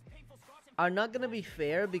be are not gonna be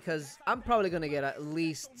fair because I'm probably gonna get at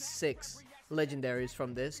least 6 legendaries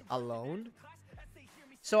from this alone.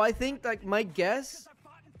 So I think like my guess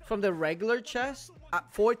from the regular chest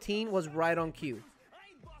at 14 was right on cue.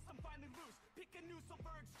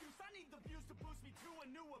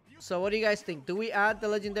 So what do you guys think? Do we add the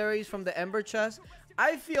legendaries from the Ember chest?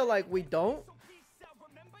 I feel like we don't.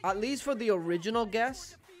 At least for the original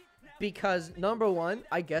guess. Because number one,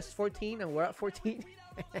 I guessed 14 and we're at 14.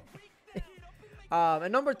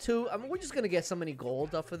 And number two, I mean, we're just gonna get so many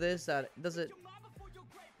gold off of this that does it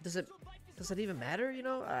even matter? You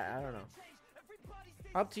know, I don't know.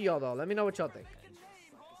 Up to y'all though. Let me know what y'all think.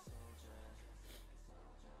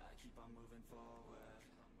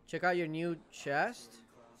 Check out your new chest.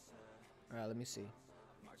 All right, let me see.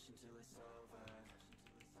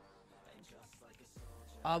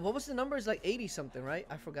 What was the number? It's like 80 something, right?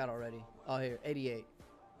 I forgot already. Oh, here, 88.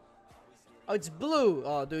 Oh, it's blue.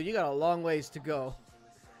 Oh, dude, you got a long ways to go.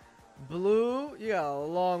 Blue, you got a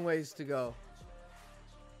long ways to go.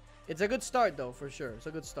 It's a good start, though, for sure. It's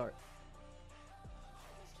a good start.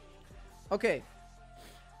 Okay.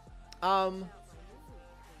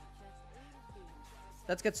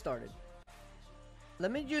 Let's get started.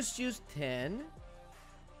 Let me just use 10.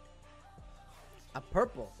 A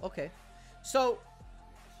purple. Okay. So,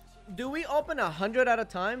 do we open 100 at a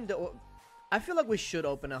time? I feel like we should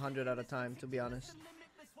open 100 at a time, to be honest.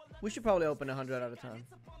 We should probably open 100 at a time.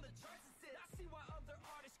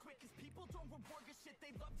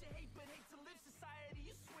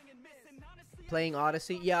 Playing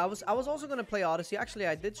Odyssey. Yeah, I was also gonna play Odyssey. Actually,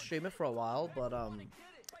 I did stream it for a while, but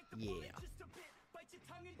yeah.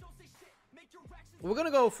 We're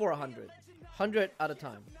gonna go for 100. 100 at a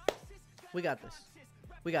time. We got this.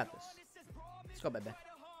 We got this. Let's go, baby.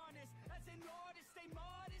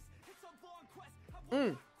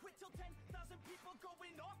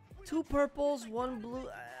 Two purples, one blue.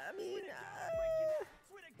 I mean,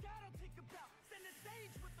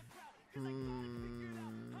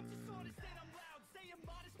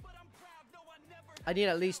 I need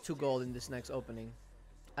at least 2 gold in this next opening.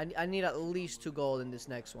 I need at least 2 gold in this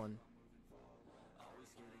next one.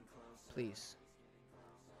 Please.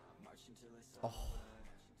 Oh.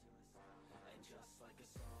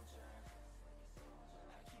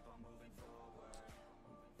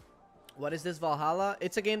 What is this, Valhalla?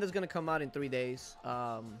 It's a game that's gonna come out in 3 days.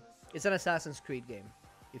 It's an Assassin's Creed game,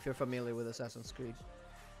 if you're familiar with Assassin's Creed.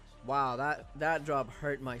 Wow, that drop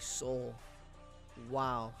hurt my soul.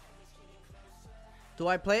 Wow. Do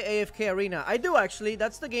I play AFK Arena? I do, actually.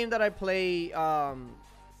 That's the game that I play, that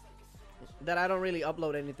I don't really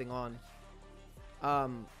upload anything on.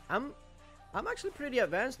 I'm actually pretty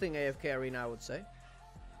advanced in AFK Arena, I would say.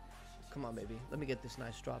 Come on, baby. Let me get this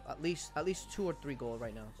nice drop. At least 2 or 3 gold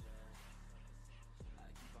right now.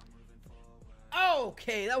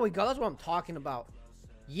 Okay, there we go. That's what I'm talking about.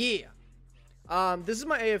 Yeah. This is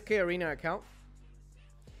my AFK Arena account.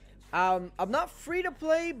 I'm not free to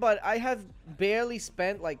play, but I have barely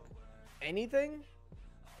spent like anything.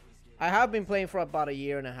 I have been playing for about a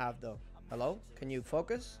year and a half though. Hello? Can you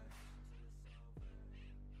focus?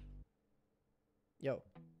 Yo.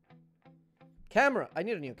 Camera. I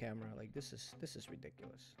need a new camera. Like this is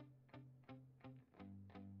ridiculous.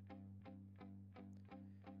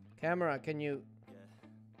 Camera, can you?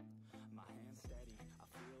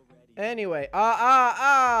 Anyway,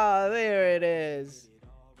 there it is.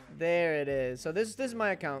 There it is. So this is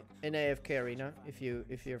my account in AFK Arena. If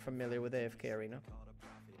you're familiar with AFK Arena.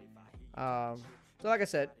 So like I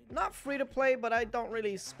said, not free to play, but I don't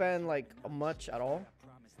really spend like much at all.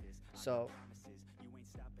 So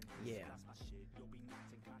yeah,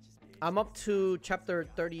 I'm up to chapter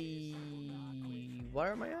 30.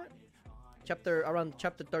 Where am I at? Around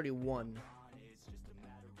chapter 31.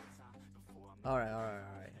 All right.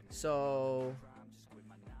 So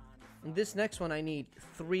in this next one, I need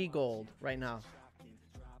 3 gold right now.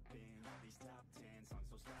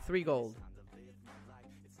 3 gold.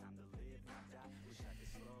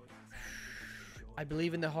 I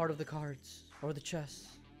believe in the heart of the cards or the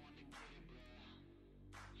chess.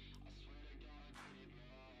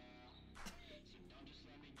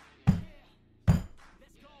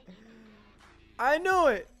 I knew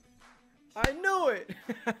it. I knew it.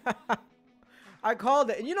 I called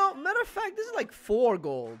it. And you know, matter of fact, this is like 4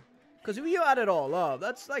 gold. Because if you add it all up,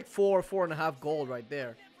 that's like 4.5 gold right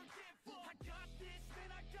there.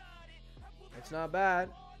 It's not bad.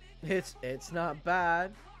 It's not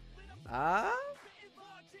bad.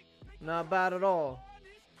 Not bad at all.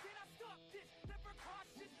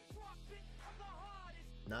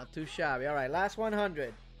 Not too shabby. All right, last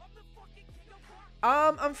 100.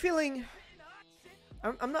 I'm feeling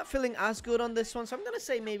I'm not feeling as good on this one, so I'm gonna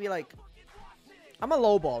say maybe like I'm gonna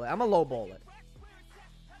lowball it. I'm gonna lowball it.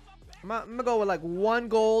 I'm gonna go with like 1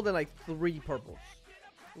 gold and like 3 purples.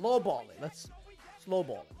 Lowball it. Let's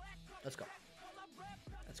lowball it. Let's go.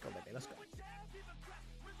 Let's go, baby. Let's go.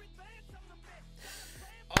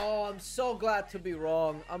 Oh, I'm so glad to be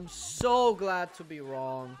wrong. I'm so glad to be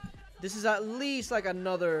wrong. This is at least like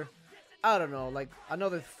another, I don't know, like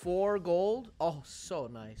another 4 gold. Oh, so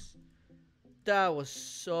nice. That was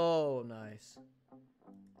so nice.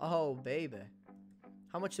 Oh, baby.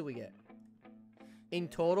 How much did we get? In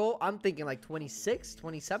total, I'm thinking like 26,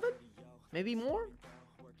 27? Maybe more?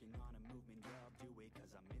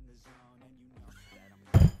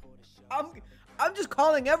 I'm just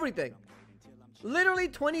calling everything. Literally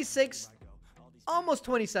 26, almost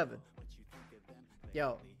 27.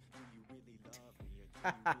 Yo.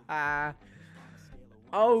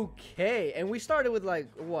 Okay, and we started with like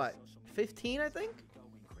what? 15, I think?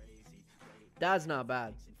 That's not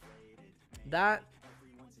bad. That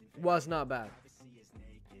was not bad.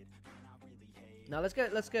 Now let's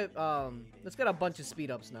get a bunch of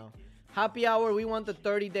speed ups now. Happy hour, we want the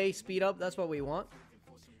 30-day speed up. That's what we want.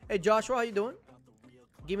 Hey Joshua, how you doing?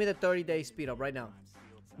 Give me the 30-day speed up right now.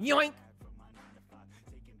 Yoink!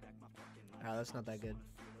 Ah, that's not that good.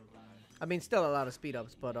 I mean, still a lot of speed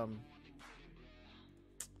ups, but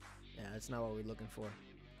yeah, that's not what we're looking for.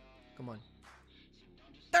 Come on.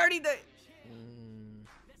 30 days.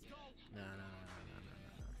 No.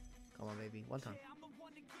 Come on, baby. One time.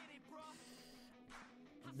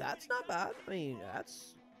 That's not bad. I mean,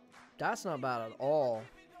 that's not bad at all.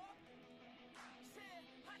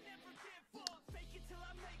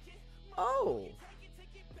 Oh.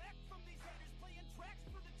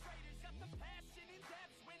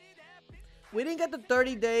 We didn't get the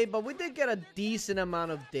 30-day, but we did get a decent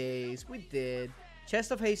amount of days. We did.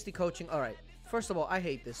 Chest of Hasty Coaching. All right. First of all, I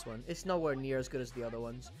hate this one. It's nowhere near as good as the other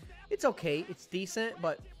ones. It's okay. It's decent,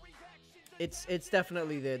 but it's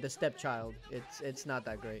definitely the stepchild. It's not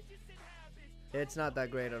that great. It's not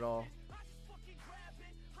that great at all.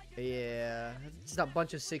 Yeah. It's a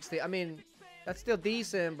bunch of 60. I mean, that's still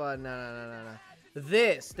decent, but no.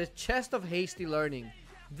 The Chest of Hasty Learning.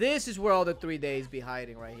 This is where all the 3 days be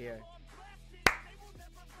hiding right here.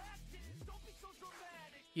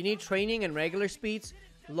 You need training and regular speeds?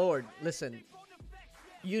 Lord, listen.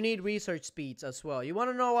 You need research speeds as well. You want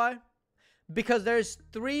to know why? Because there's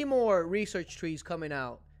 3 more research trees coming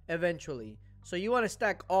out eventually. So you want to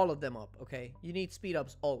stack all of them up, okay? You need speed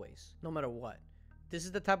ups always, no matter what. This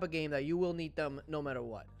is the type of game that you will need them no matter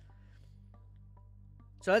what.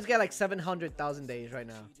 So let's get like 700,000 days right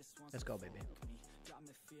now. Let's go, baby.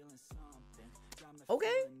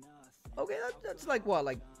 Okay. Okay, that's like what?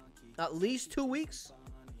 Like at least 2 weeks?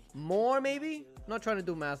 More maybe? I'm not trying to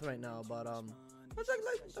do math right now, but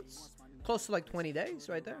that's close to like 20 days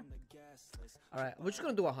right there. All right, we're just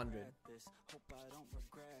gonna do 100.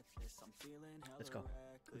 Let's go.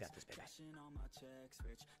 We got this, baby.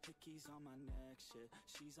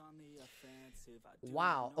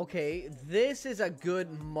 Wow. Okay, this is a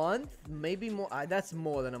good month. Maybe more. That's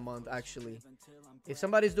more than a month actually. If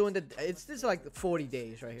somebody's doing this is like 40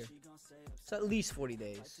 days right here. It's at least 40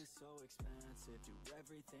 days.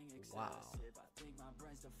 Wow.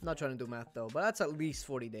 I'm not trying to do math though, but that's at least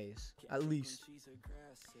 40 days. At least.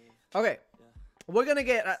 Okay. We're gonna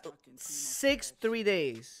get 6 3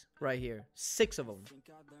 days right here. 6 of them.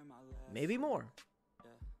 Maybe more.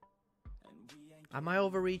 Am I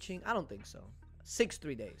overreaching? I don't think so. 6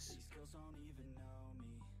 3 days.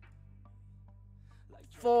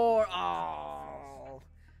 4. Oh.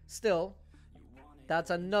 Still. That's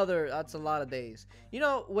a lot of days. You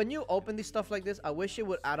know, when you open these stuff like this, I wish it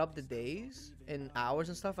would add up the days and hours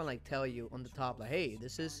and stuff and like tell you on the top like, hey,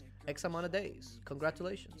 this is X amount of days.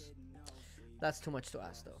 Congratulations. That's too much to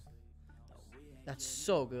ask though. That's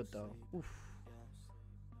so good though. Oof.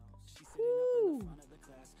 Woo.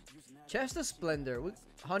 Chest of Splendor.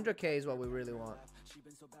 100k is what we really want.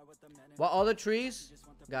 What other trees?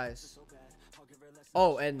 Guys.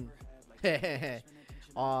 Oh, and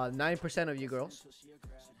 9% of you girls.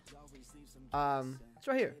 It's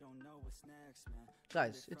right here.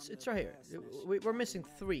 Guys, it's right here. We're missing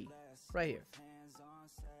 3 right here.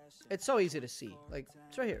 It's so easy to see. Like,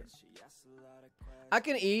 it's right here. I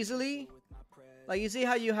can easily, like, you see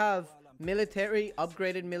how you have military,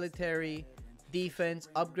 upgraded military, defense,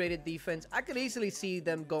 upgraded defense. I could easily see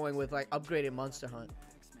them going with like upgraded Monster Hunt.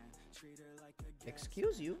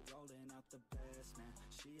 Excuse you?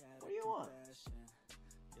 What do you want?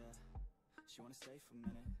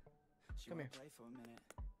 Come here.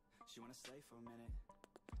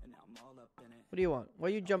 What do you want? What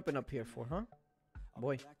are you jumping up here for, huh?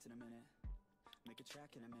 Boy. Back in a minute. Make a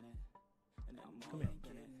track in a minute. And I'm Come here.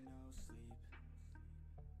 getting no sleep.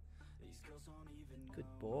 These girls don't even Good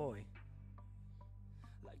know boy.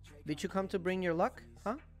 like Drake. Did you come to bring your luck?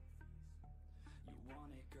 Huh? You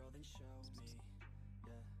want it, girl, then show me.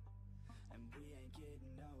 Yeah. And we ain't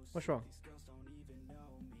getting no sleep. What's wrong? These girls don't even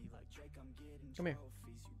know me like Drake. I'm getting Come here.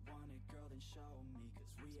 trophies. You want it, girl, then show me.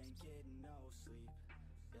 Cause we ain't getting no sleep.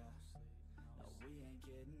 Yeah. No, we ain't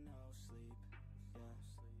getting no sleep. Yeah.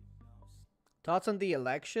 Thoughts on the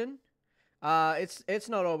election? It's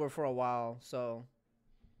not over for a while, so.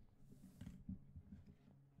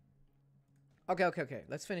 Okay.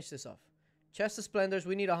 Let's finish this off. Chest of Splendors,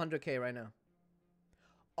 we need 100k right now.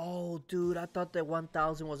 Oh, dude, I thought that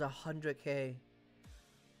 1,000 was 100k.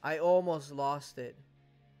 I almost lost it.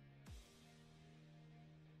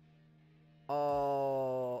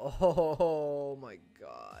 Oh, oh my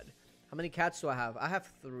god. How many cats do I have? I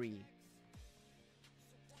have 3.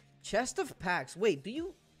 Chest of Packs. Wait, do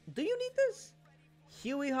you need this?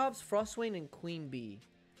 Huey Hobbs, Frostwayne, and Queen Bee.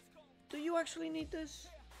 Do you actually need this?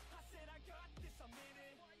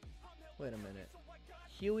 Wait a minute.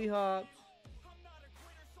 Huey Hobbs.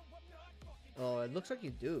 Oh, it looks like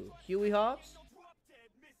you do. Huey Hobbs.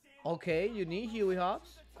 Okay, you need Huey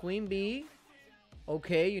Hobbs. Queen Bee.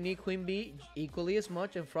 Okay, you need Queen Bee equally as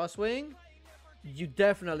much. And Frostwing. You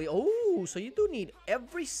definitely. Oh, so you do need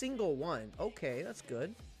every single one. Okay, that's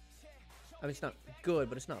good. I mean, it's not good,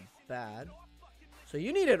 but it's not bad. So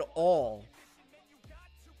you need it all.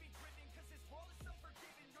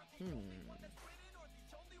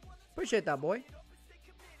 Appreciate that, boy.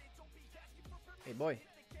 Hey, boy.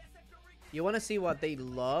 You want to see what they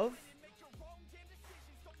love?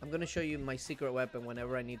 I'm going to show you my secret weapon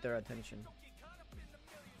whenever I need their attention.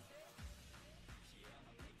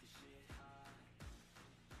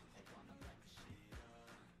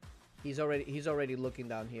 He's already looking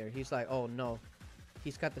down here. He's like, oh no.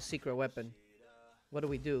 He's got the secret weapon. What do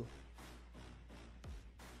we do?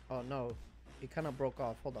 Oh no. It kind of broke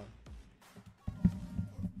off. Hold on.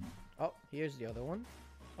 Oh, here's the other one.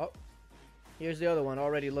 Oh. Here's the other one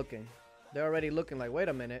already looking. They're already looking like, wait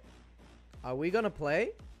a minute. Are we gonna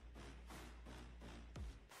play?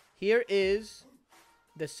 Here is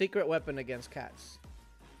the secret weapon against cats.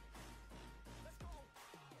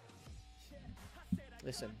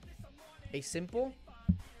 Listen. A simple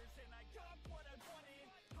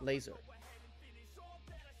laser.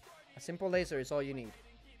 A simple laser is all you need.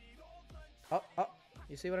 Oh,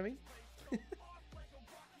 you see what I mean?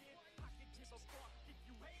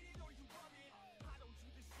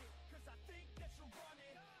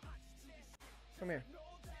 Come here.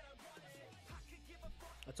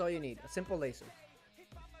 That's all you need. A simple laser.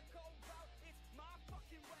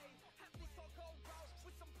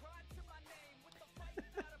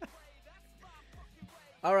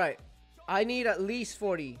 All right. I need at least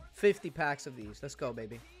 40, 50 packs of these. Let's go,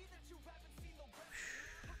 baby.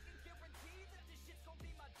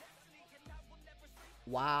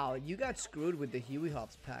 Wow, you got screwed with the Huey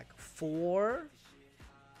Hobbs pack. 4?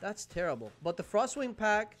 That's terrible. But the Frostwing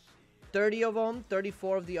pack, 30 of them,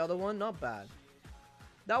 34 of the other one. Not bad.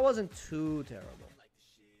 That wasn't too terrible.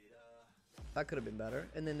 That could have been better.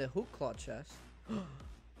 And then the Hook Claw chest.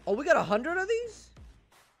 Oh, we got 100 of these?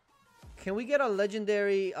 Can we get a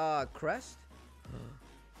legendary crest?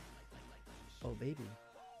 Oh, baby.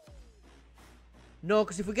 No,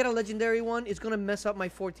 because if we get a legendary one, it's going to mess up my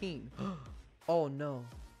 14. Oh, no.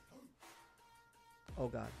 Oh,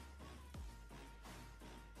 God.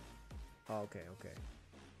 Oh, okay.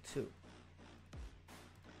 2.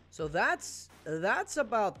 So that's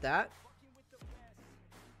about that.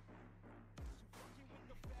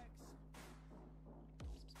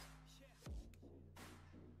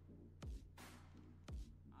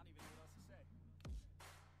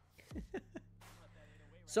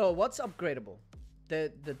 So what's upgradable?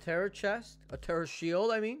 The terror chest, a terror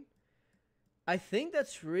shield, I mean. I think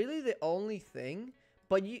that's really the only thing.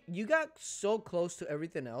 But you got so close to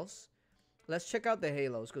everything else. Let's check out the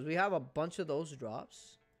halos because we have a bunch of those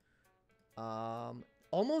drops.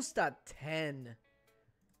 Almost at 10.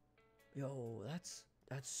 Yo, that's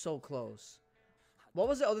so close. What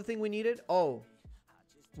was the other thing we needed? Oh,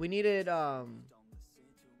 we needed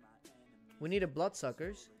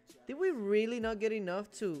bloodsuckers. Did we really not get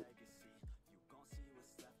enough to?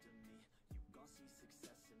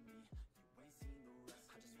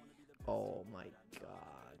 Oh my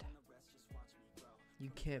god.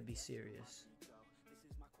 You can't be serious.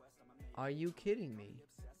 Are you kidding me?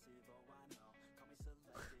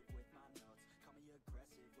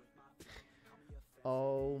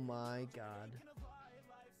 Oh my god.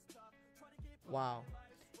 Wow.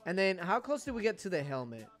 And then how close did we get to the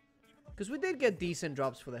helmet? Because we did get decent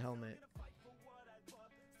drops for the helmet.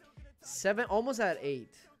 7, almost at 8.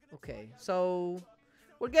 Okay, so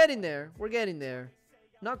we're getting there. We're getting there.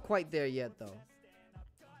 Not quite there yet, though.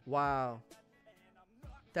 Wow.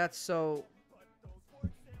 That's so...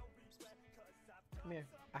 Come here.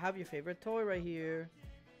 I have your favorite toy right here.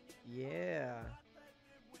 Yeah.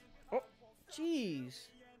 Oh, jeez.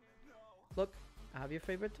 Look, I have your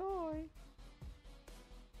favorite toy.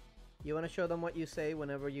 You want to show them what you say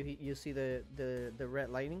whenever you see the red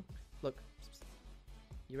lightning? Look.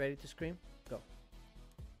 You ready to scream? Go.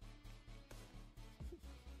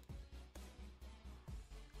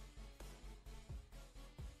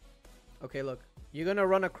 Okay, look. You're gonna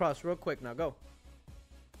run across real quick now. Go.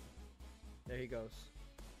 There he goes.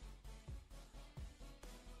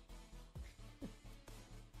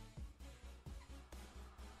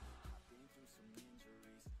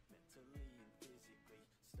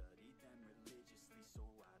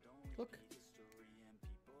 Look.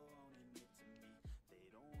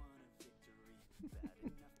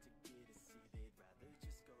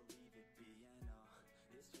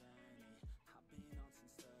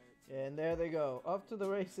 And there they go, off to the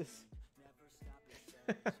races.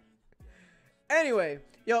 Anyway,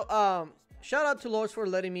 yo, shout out to Lords for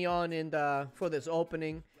letting me on in for this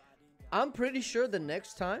opening. I'm pretty sure the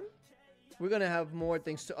next time we're gonna have more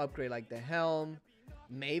things to upgrade, like the helm,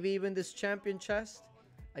 maybe even this champion chest.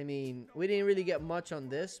 I mean, we didn't really get much on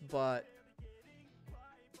this, but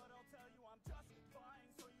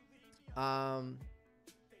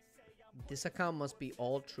this account must be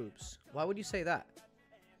all troops. Why would you say that?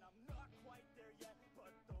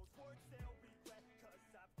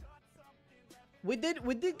 We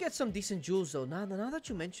did get some decent jewels though. Now that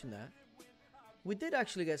you mention that, we did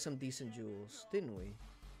actually get some decent jewels, didn't we?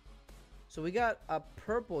 So we got a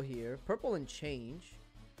purple here, purple and change.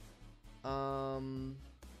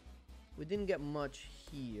 We didn't get much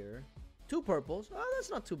here. 2 purples. Oh, that's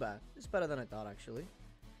not too bad. It's better than I thought, actually.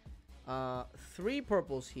 3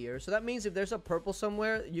 purples here. So that means if there's a purple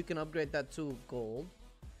somewhere, you can upgrade that to gold.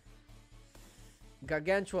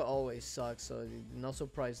 Gargantua always sucks, so no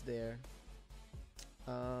surprise there.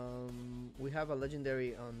 We have a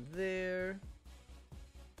legendary on there.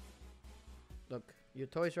 Look, your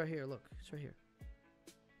toy's right here. Look, it's right here.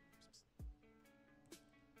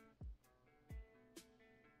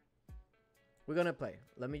 We're gonna play.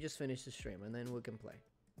 Let me just finish the stream and then we can play.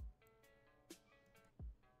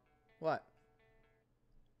 What?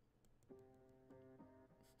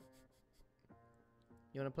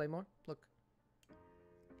 You wanna play more? Look.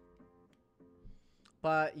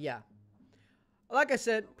 But yeah. Like I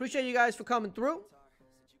said, appreciate you guys for coming through.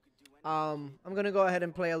 I'm gonna go ahead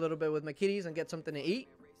and play a little bit with my kitties and get something to eat.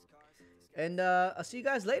 And I'll see you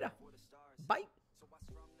guys later. Bye.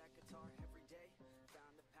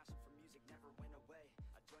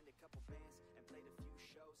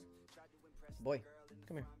 Boy,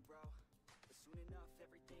 come here.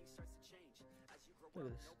 Look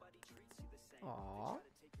at this. Aww.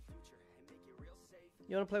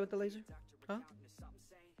 You wanna play with the laser? Huh?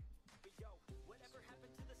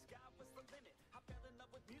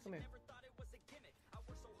 Come here.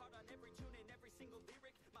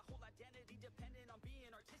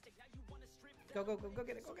 Go, go, go, go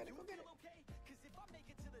get it, go get it, go get it.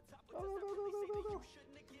 Go, go, go, go, go, go, go.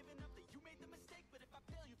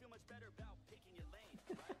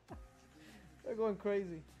 They're going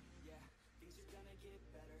crazy.